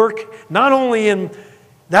to work not only in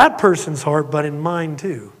that person's heart, but in mine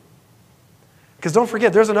too. Because don't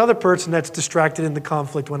forget, there's another person that's distracted in the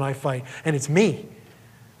conflict when I fight, and it's me.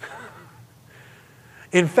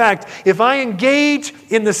 In fact, if I engage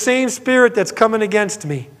in the same spirit that's coming against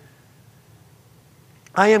me,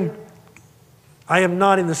 I am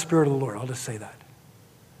not in the spirit of the Lord. I'll just say that.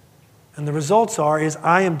 And the results is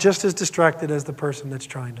I am just as distracted as the person that's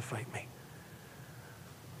trying to fight me.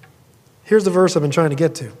 Here's the verse I've been trying to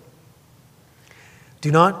get to.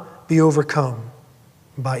 Do not be overcome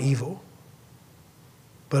by evil,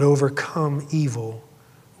 but overcome evil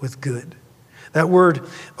with good. That word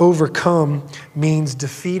overcome means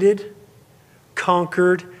defeated,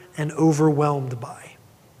 conquered, and overwhelmed by.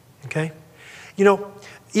 Okay? You know,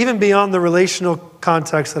 even beyond the relational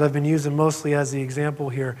context that I've been using mostly as the example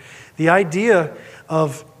here, the idea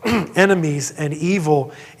of enemies and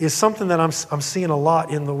evil is something that I'm seeing a lot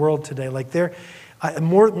in the world today. Like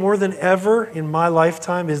more than ever in my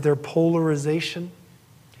lifetime, is there polarization?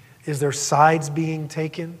 Is there sides being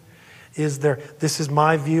taken? This is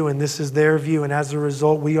my view and this is their view, and as a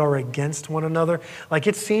result, we are against one another? Like,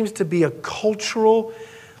 it seems to be a cultural,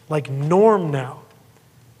 norm now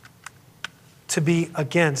to be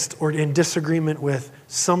against or in disagreement with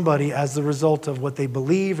somebody as the result of what they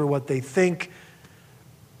believe or what they think.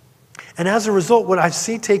 And as a result, what I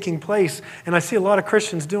see taking place, and I see a lot of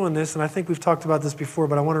Christians doing this, and I think we've talked about this before,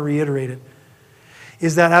 but I want to reiterate it,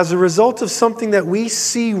 is that as a result of something that we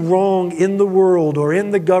see wrong in the world or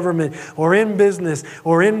in the government or in business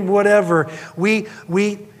or in whatever, we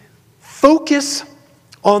focus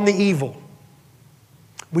on the evil.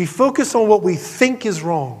 We focus on what we think is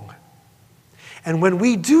wrong. And when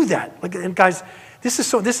we do that, and guys, this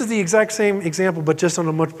is the exact same example, but just on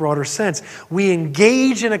a much broader sense. We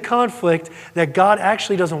engage in a conflict that God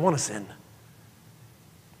actually doesn't want us in.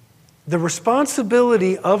 The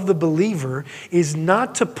responsibility of the believer is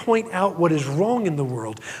not to point out what is wrong in the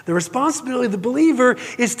world. The responsibility of the believer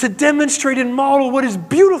is to demonstrate and model what is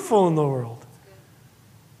beautiful in the world.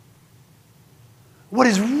 What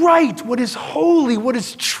is right, what is holy, what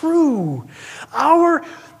is true. Our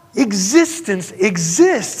existence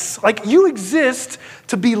exists. Like, you exist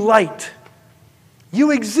to be light.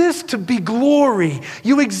 You exist to be glory.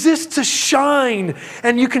 You exist to shine.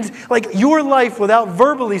 And you can, your life, without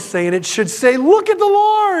verbally saying it, should say, look at the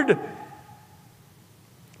Lord.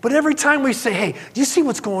 But every time we say, hey, do you see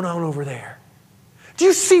what's going on over there? Do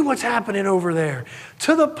you see what's happening over there?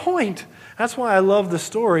 To the point, that's why I love the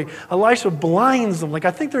story, Elisha blinds them.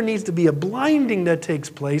 I think there needs to be a blinding that takes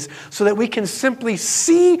place so that we can simply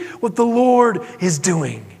see what the Lord is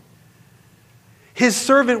doing. His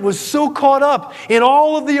servant was so caught up in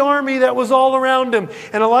all of the army that was all around him.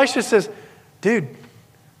 And Elisha says, dude,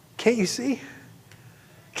 can't you see?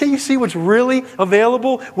 Can't you see what's really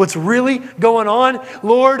available? What's really going on?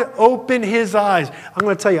 Lord, open his eyes. I'm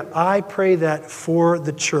going to tell you, I pray that for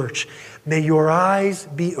the church. May your eyes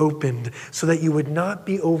be opened so that you would not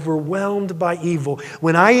be overwhelmed by evil.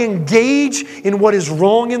 When I engage in what is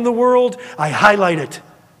wrong in the world, I highlight it.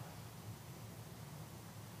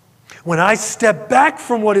 When I step back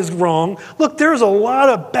from what is wrong, look, there's a lot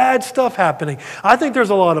of bad stuff happening. I think there's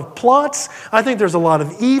a lot of plots. I think there's a lot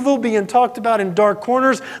of evil being talked about in dark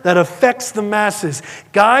corners that affects the masses.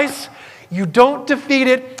 Guys, you don't defeat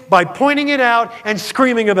it by pointing it out and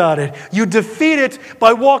screaming about it. You defeat it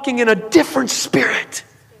by walking in a different spirit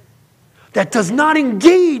that does not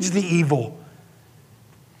engage the evil.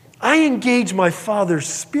 I engage my Father's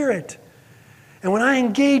Spirit. And when I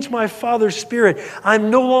engage my Father's Spirit, I'm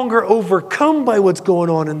no longer overcome by what's going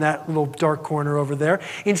on in that little dark corner over there.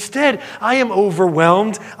 Instead, I am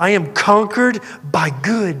overwhelmed. I am conquered by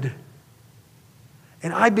good.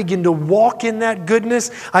 And I begin to walk in that goodness.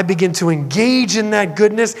 I begin to engage in that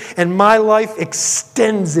goodness. And my life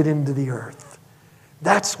extends it into the earth.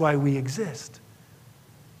 That's why we exist.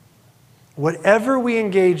 Whatever we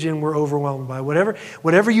engage in, we're overwhelmed by.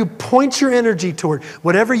 Whatever you point your energy toward,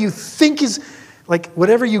 whatever you think is...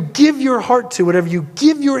 whatever you give your heart to, whatever you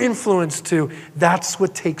give your influence to, that's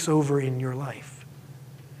what takes over in your life.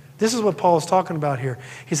 This is what Paul is talking about here.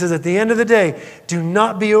 He says, at the end of the day, do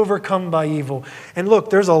not be overcome by evil. And look,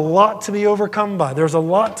 there's a lot to be overcome by. There's a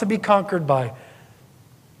lot to be conquered by.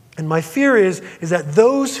 And my fear is that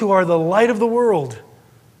those who are the light of the world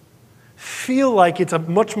feel like it's a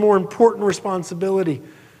much more important responsibility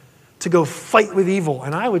to go fight with evil.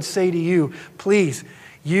 And I would say to you, please,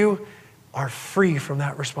 you are free from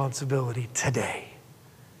that responsibility today.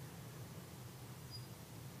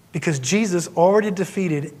 Because Jesus already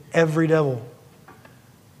defeated every devil.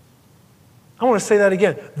 I want to say that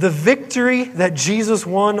again. The victory that Jesus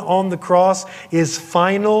won on the cross is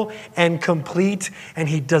final and complete, and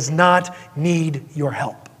he does not need your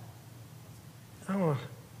help. Oh.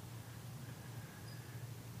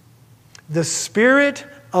 The spirit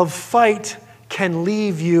of fight can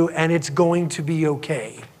leave you and it's going to be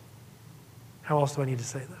okay. How else do I need to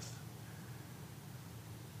say this?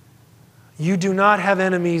 You do not have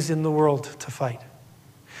enemies in the world to fight.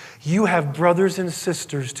 You have brothers and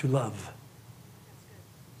sisters to love.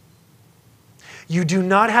 You do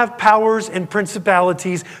not have powers and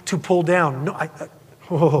principalities to pull down.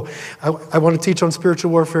 No, I want to teach on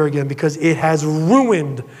spiritual warfare again because it has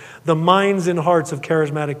ruined the minds and hearts of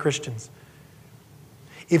charismatic Christians.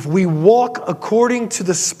 If we walk according to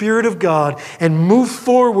the Spirit of God and move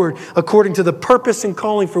forward according to the purpose and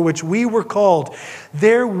calling for which we were called,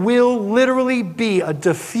 there will literally be a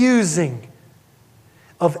diffusing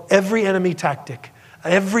of every enemy tactic,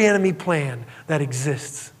 every enemy plan that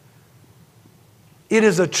exists. It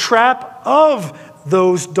is a trap of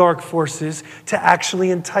those dark forces to actually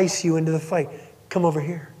entice you into the fight. Come over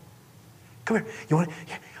here. Come here. You want to?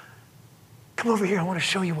 Come over here. I want to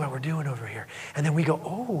show you what we're doing over here. And then we go,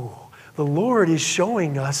 oh, the Lord is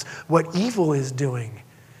showing us what evil is doing.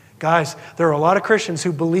 Guys, there are a lot of Christians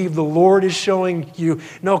who believe the Lord is showing you.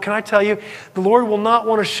 No, can I tell you, the Lord will not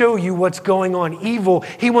want to show you what's going on evil.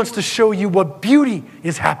 He wants to show you what beauty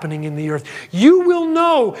is happening in the earth. You will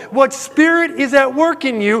know what Spirit is at work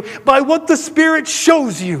in you by what the Spirit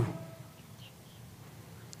shows you.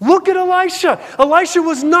 Look at Elisha. Elisha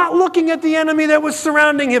was not looking at the enemy that was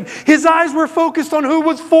surrounding him. His eyes were focused on who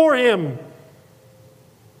was for him.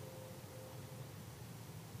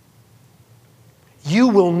 You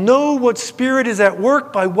will know what Spirit is at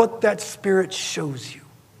work by what that Spirit shows you.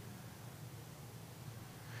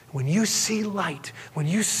 When you see light, when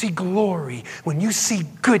you see glory, when you see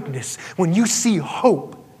goodness, when you see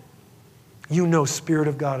hope, you know Spirit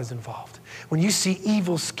of God is involved. When you see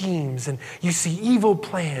evil schemes and you see evil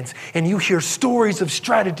plans and you hear stories of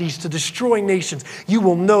strategies to destroy nations, you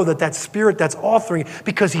will know that that Spirit that's authoring it,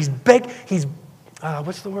 because he's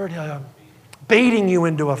baiting you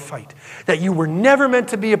into a fight that you were never meant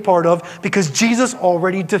to be a part of because Jesus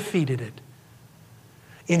already defeated it.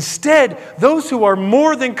 Instead, those who are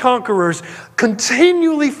more than conquerors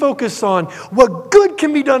continually focus on what good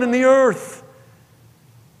can be done in the earth.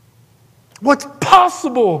 What's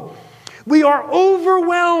possible. We are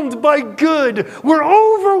overwhelmed by good. We're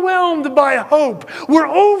overwhelmed by hope. We're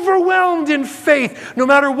overwhelmed in faith. No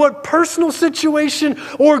matter what personal situation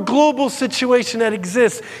or global situation that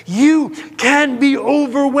exists, you can be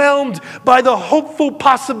overwhelmed by the hopeful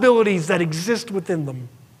possibilities that exist within them.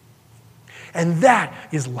 And that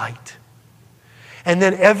is light. And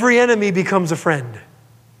then every enemy becomes a friend.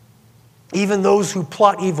 Even those who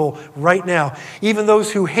plot evil right now, even those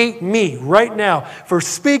who hate me right now for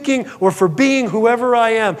speaking or for being whoever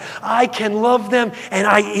I am, I can love them, and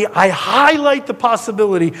I highlight the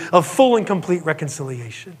possibility of full and complete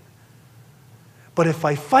reconciliation. But if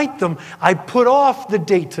I fight them, I put off the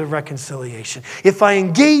date to reconciliation. If I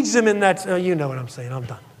engage them in that, you know what I'm saying, I'm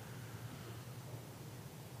done.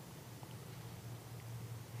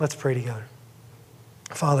 Let's pray together.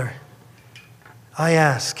 Father, I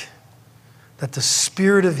ask that the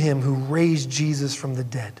Spirit of Him who raised Jesus from the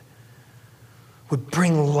dead would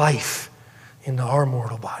bring life into our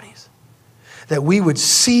mortal bodies. That we would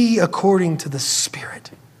see according to the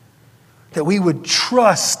Spirit. That we would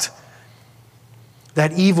trust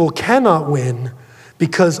that evil cannot win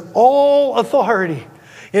because all authority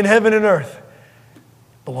in heaven and earth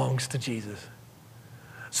belongs to Jesus.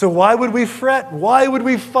 So why would we fret? Why would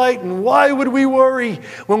we fight? And why would we worry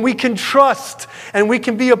when we can trust and we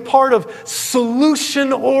can be a part of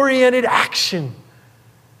solution-oriented action?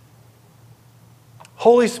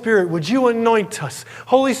 Holy Spirit, would you anoint us?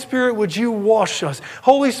 Holy Spirit, would you wash us?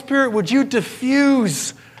 Holy Spirit, would you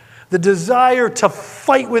diffuse the desire to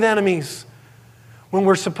fight with enemies when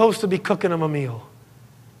we're supposed to be cooking them a meal?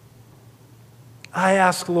 I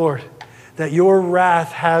ask, Lord, that your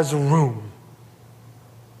wrath has room.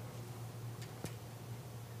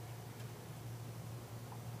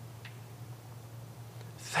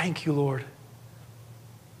 Thank you, Lord.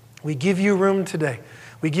 We give you room today.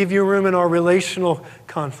 We give you room in our relational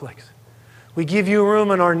conflicts. We give you room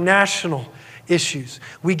in our national issues.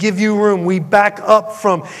 We give you room. We back up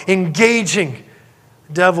from engaging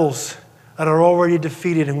devils that are already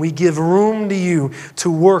defeated, and we give room to you to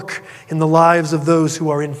work in the lives of those who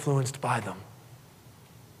are influenced by them.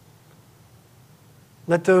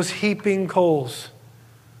 Let those heaping coals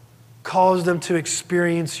cause them to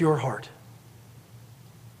experience your heart.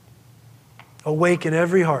 Awaken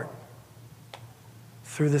every heart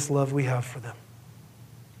through this love we have for them.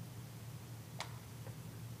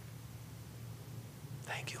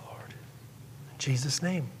 Thank you, Lord. In Jesus'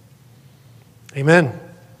 name, Amen.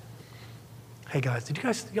 Hey guys,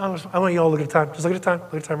 I want you all to look at the time. Just look at the time.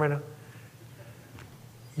 Look at the time right now.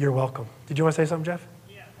 You're welcome. Did you want to say something, Jeff?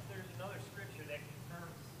 Yeah, there's another scripture that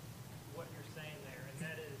confirms what you're saying there, and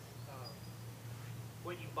that is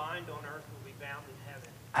what you bind on earth will be bound in heaven.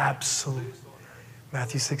 Absolutely. Loose on earth.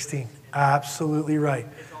 Matthew 16. Absolutely right.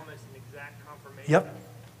 It's almost an exact confirmation. Yep.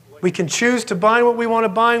 We can choose to bind what we want to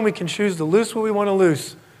bind. We can choose to loose what we want to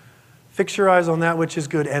loose. Fix your eyes on that which is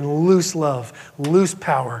good and loose love, loose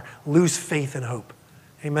power, loose faith and hope.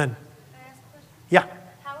 Amen. Can I ask a question? Yeah.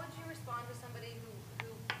 How would you respond to somebody who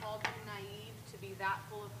called you naive to be that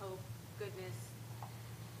full of hope, goodness,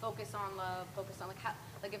 focus on love, focus on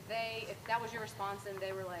if that was your response and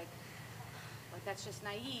they were like that's just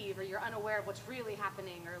naive, or you're unaware of what's really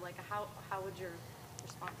happening, or how would your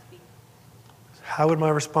response be? How would my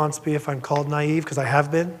response be if I'm called naive? Because I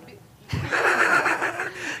have been.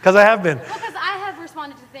 Because I have been. Well, because I have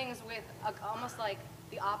responded to things with almost like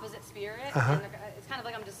the opposite spirit. And it's kind of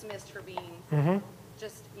like I'm dismissed for being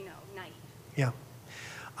just, naive. Yeah.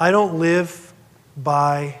 I don't live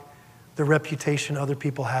by the reputation other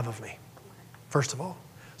people have of me, first of all.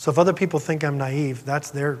 So if other people think I'm naive,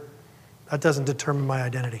 that doesn't determine my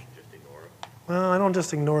identity. Just ignore them. Well, I don't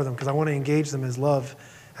just ignore them because I want to engage them as love,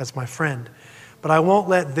 as my friend. But I won't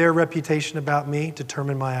let their reputation about me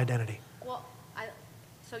determine my identity. Well,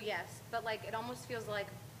 so yes, but it almost feels like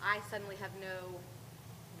I suddenly have no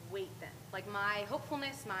weight then. Like my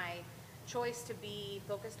hopefulness, my choice to be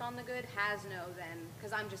focused on the good has no then,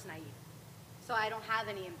 because I'm just naive. So I don't have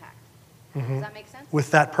any impact. Does that make sense? With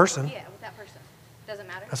that person. Yeah, with that person. Doesn't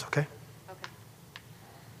matter? That's okay. Okay.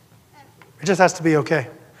 It just has to be okay.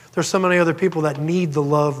 There's so many other people that need the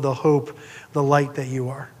love, the hope, the light that you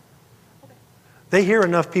are. They hear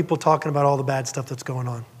enough people talking about all the bad stuff that's going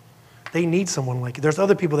on. They need someone like you. There's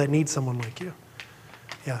other people that need someone like you.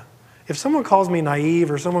 Yeah. If someone calls me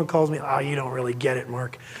naive or someone calls me, you don't really get it,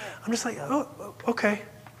 Mark. I'm just like, oh, okay.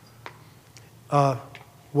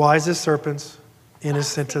 Wise as serpents,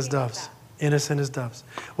 innocent as doves. Innocent as doves.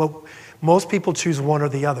 Well, most people choose one or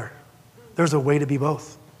the other. There's a way to be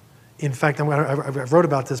both. In fact, I've wrote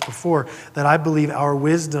about this before, that I believe our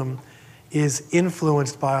wisdom is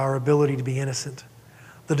influenced by our ability to be innocent.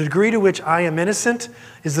 The degree to which I am innocent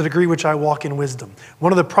is the degree which I walk in wisdom.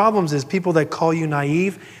 One of the problems is people that call you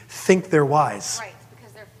naive think they're wise. Right,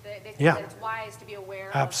 because they think Yeah. that it's wise to be aware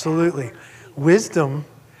Absolutely. of that. Wisdom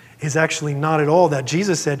is actually not at all that.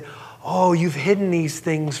 Jesus said, you've hidden these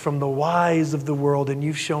things from the wise of the world and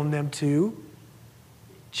you've shown them to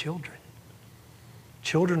children.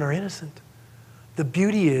 Children are innocent. The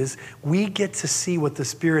beauty is we get to see what the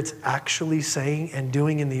Spirit's actually saying and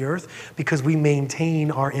doing in the earth because we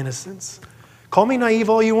maintain our innocence. Call me naive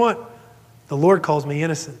all you want. The Lord calls me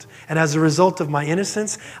innocent. And as a result of my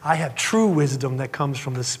innocence, I have true wisdom that comes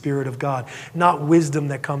from the Spirit of God, not wisdom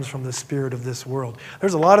that comes from the spirit of this world.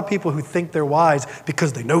 There's a lot of people who think they're wise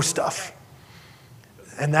because they know stuff.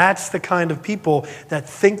 And that's the kind of people that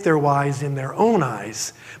think they're wise in their own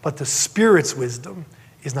eyes, but the Spirit's wisdom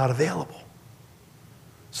is not available.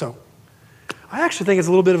 So, I actually think it's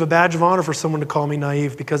a little bit of a badge of honor for someone to call me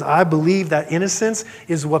naive because I believe that innocence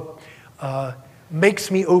is what makes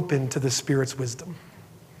me open to the Spirit's wisdom.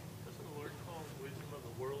 Doesn't the Lord call wisdom of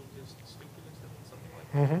the world just stupidness and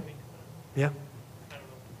something like that? Yeah. I don't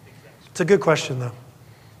know if it makes sense. It's a good question, though.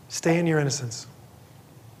 Stay in your innocence.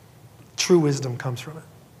 True wisdom comes from it.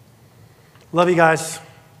 Love you guys.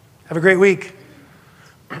 Have a great week.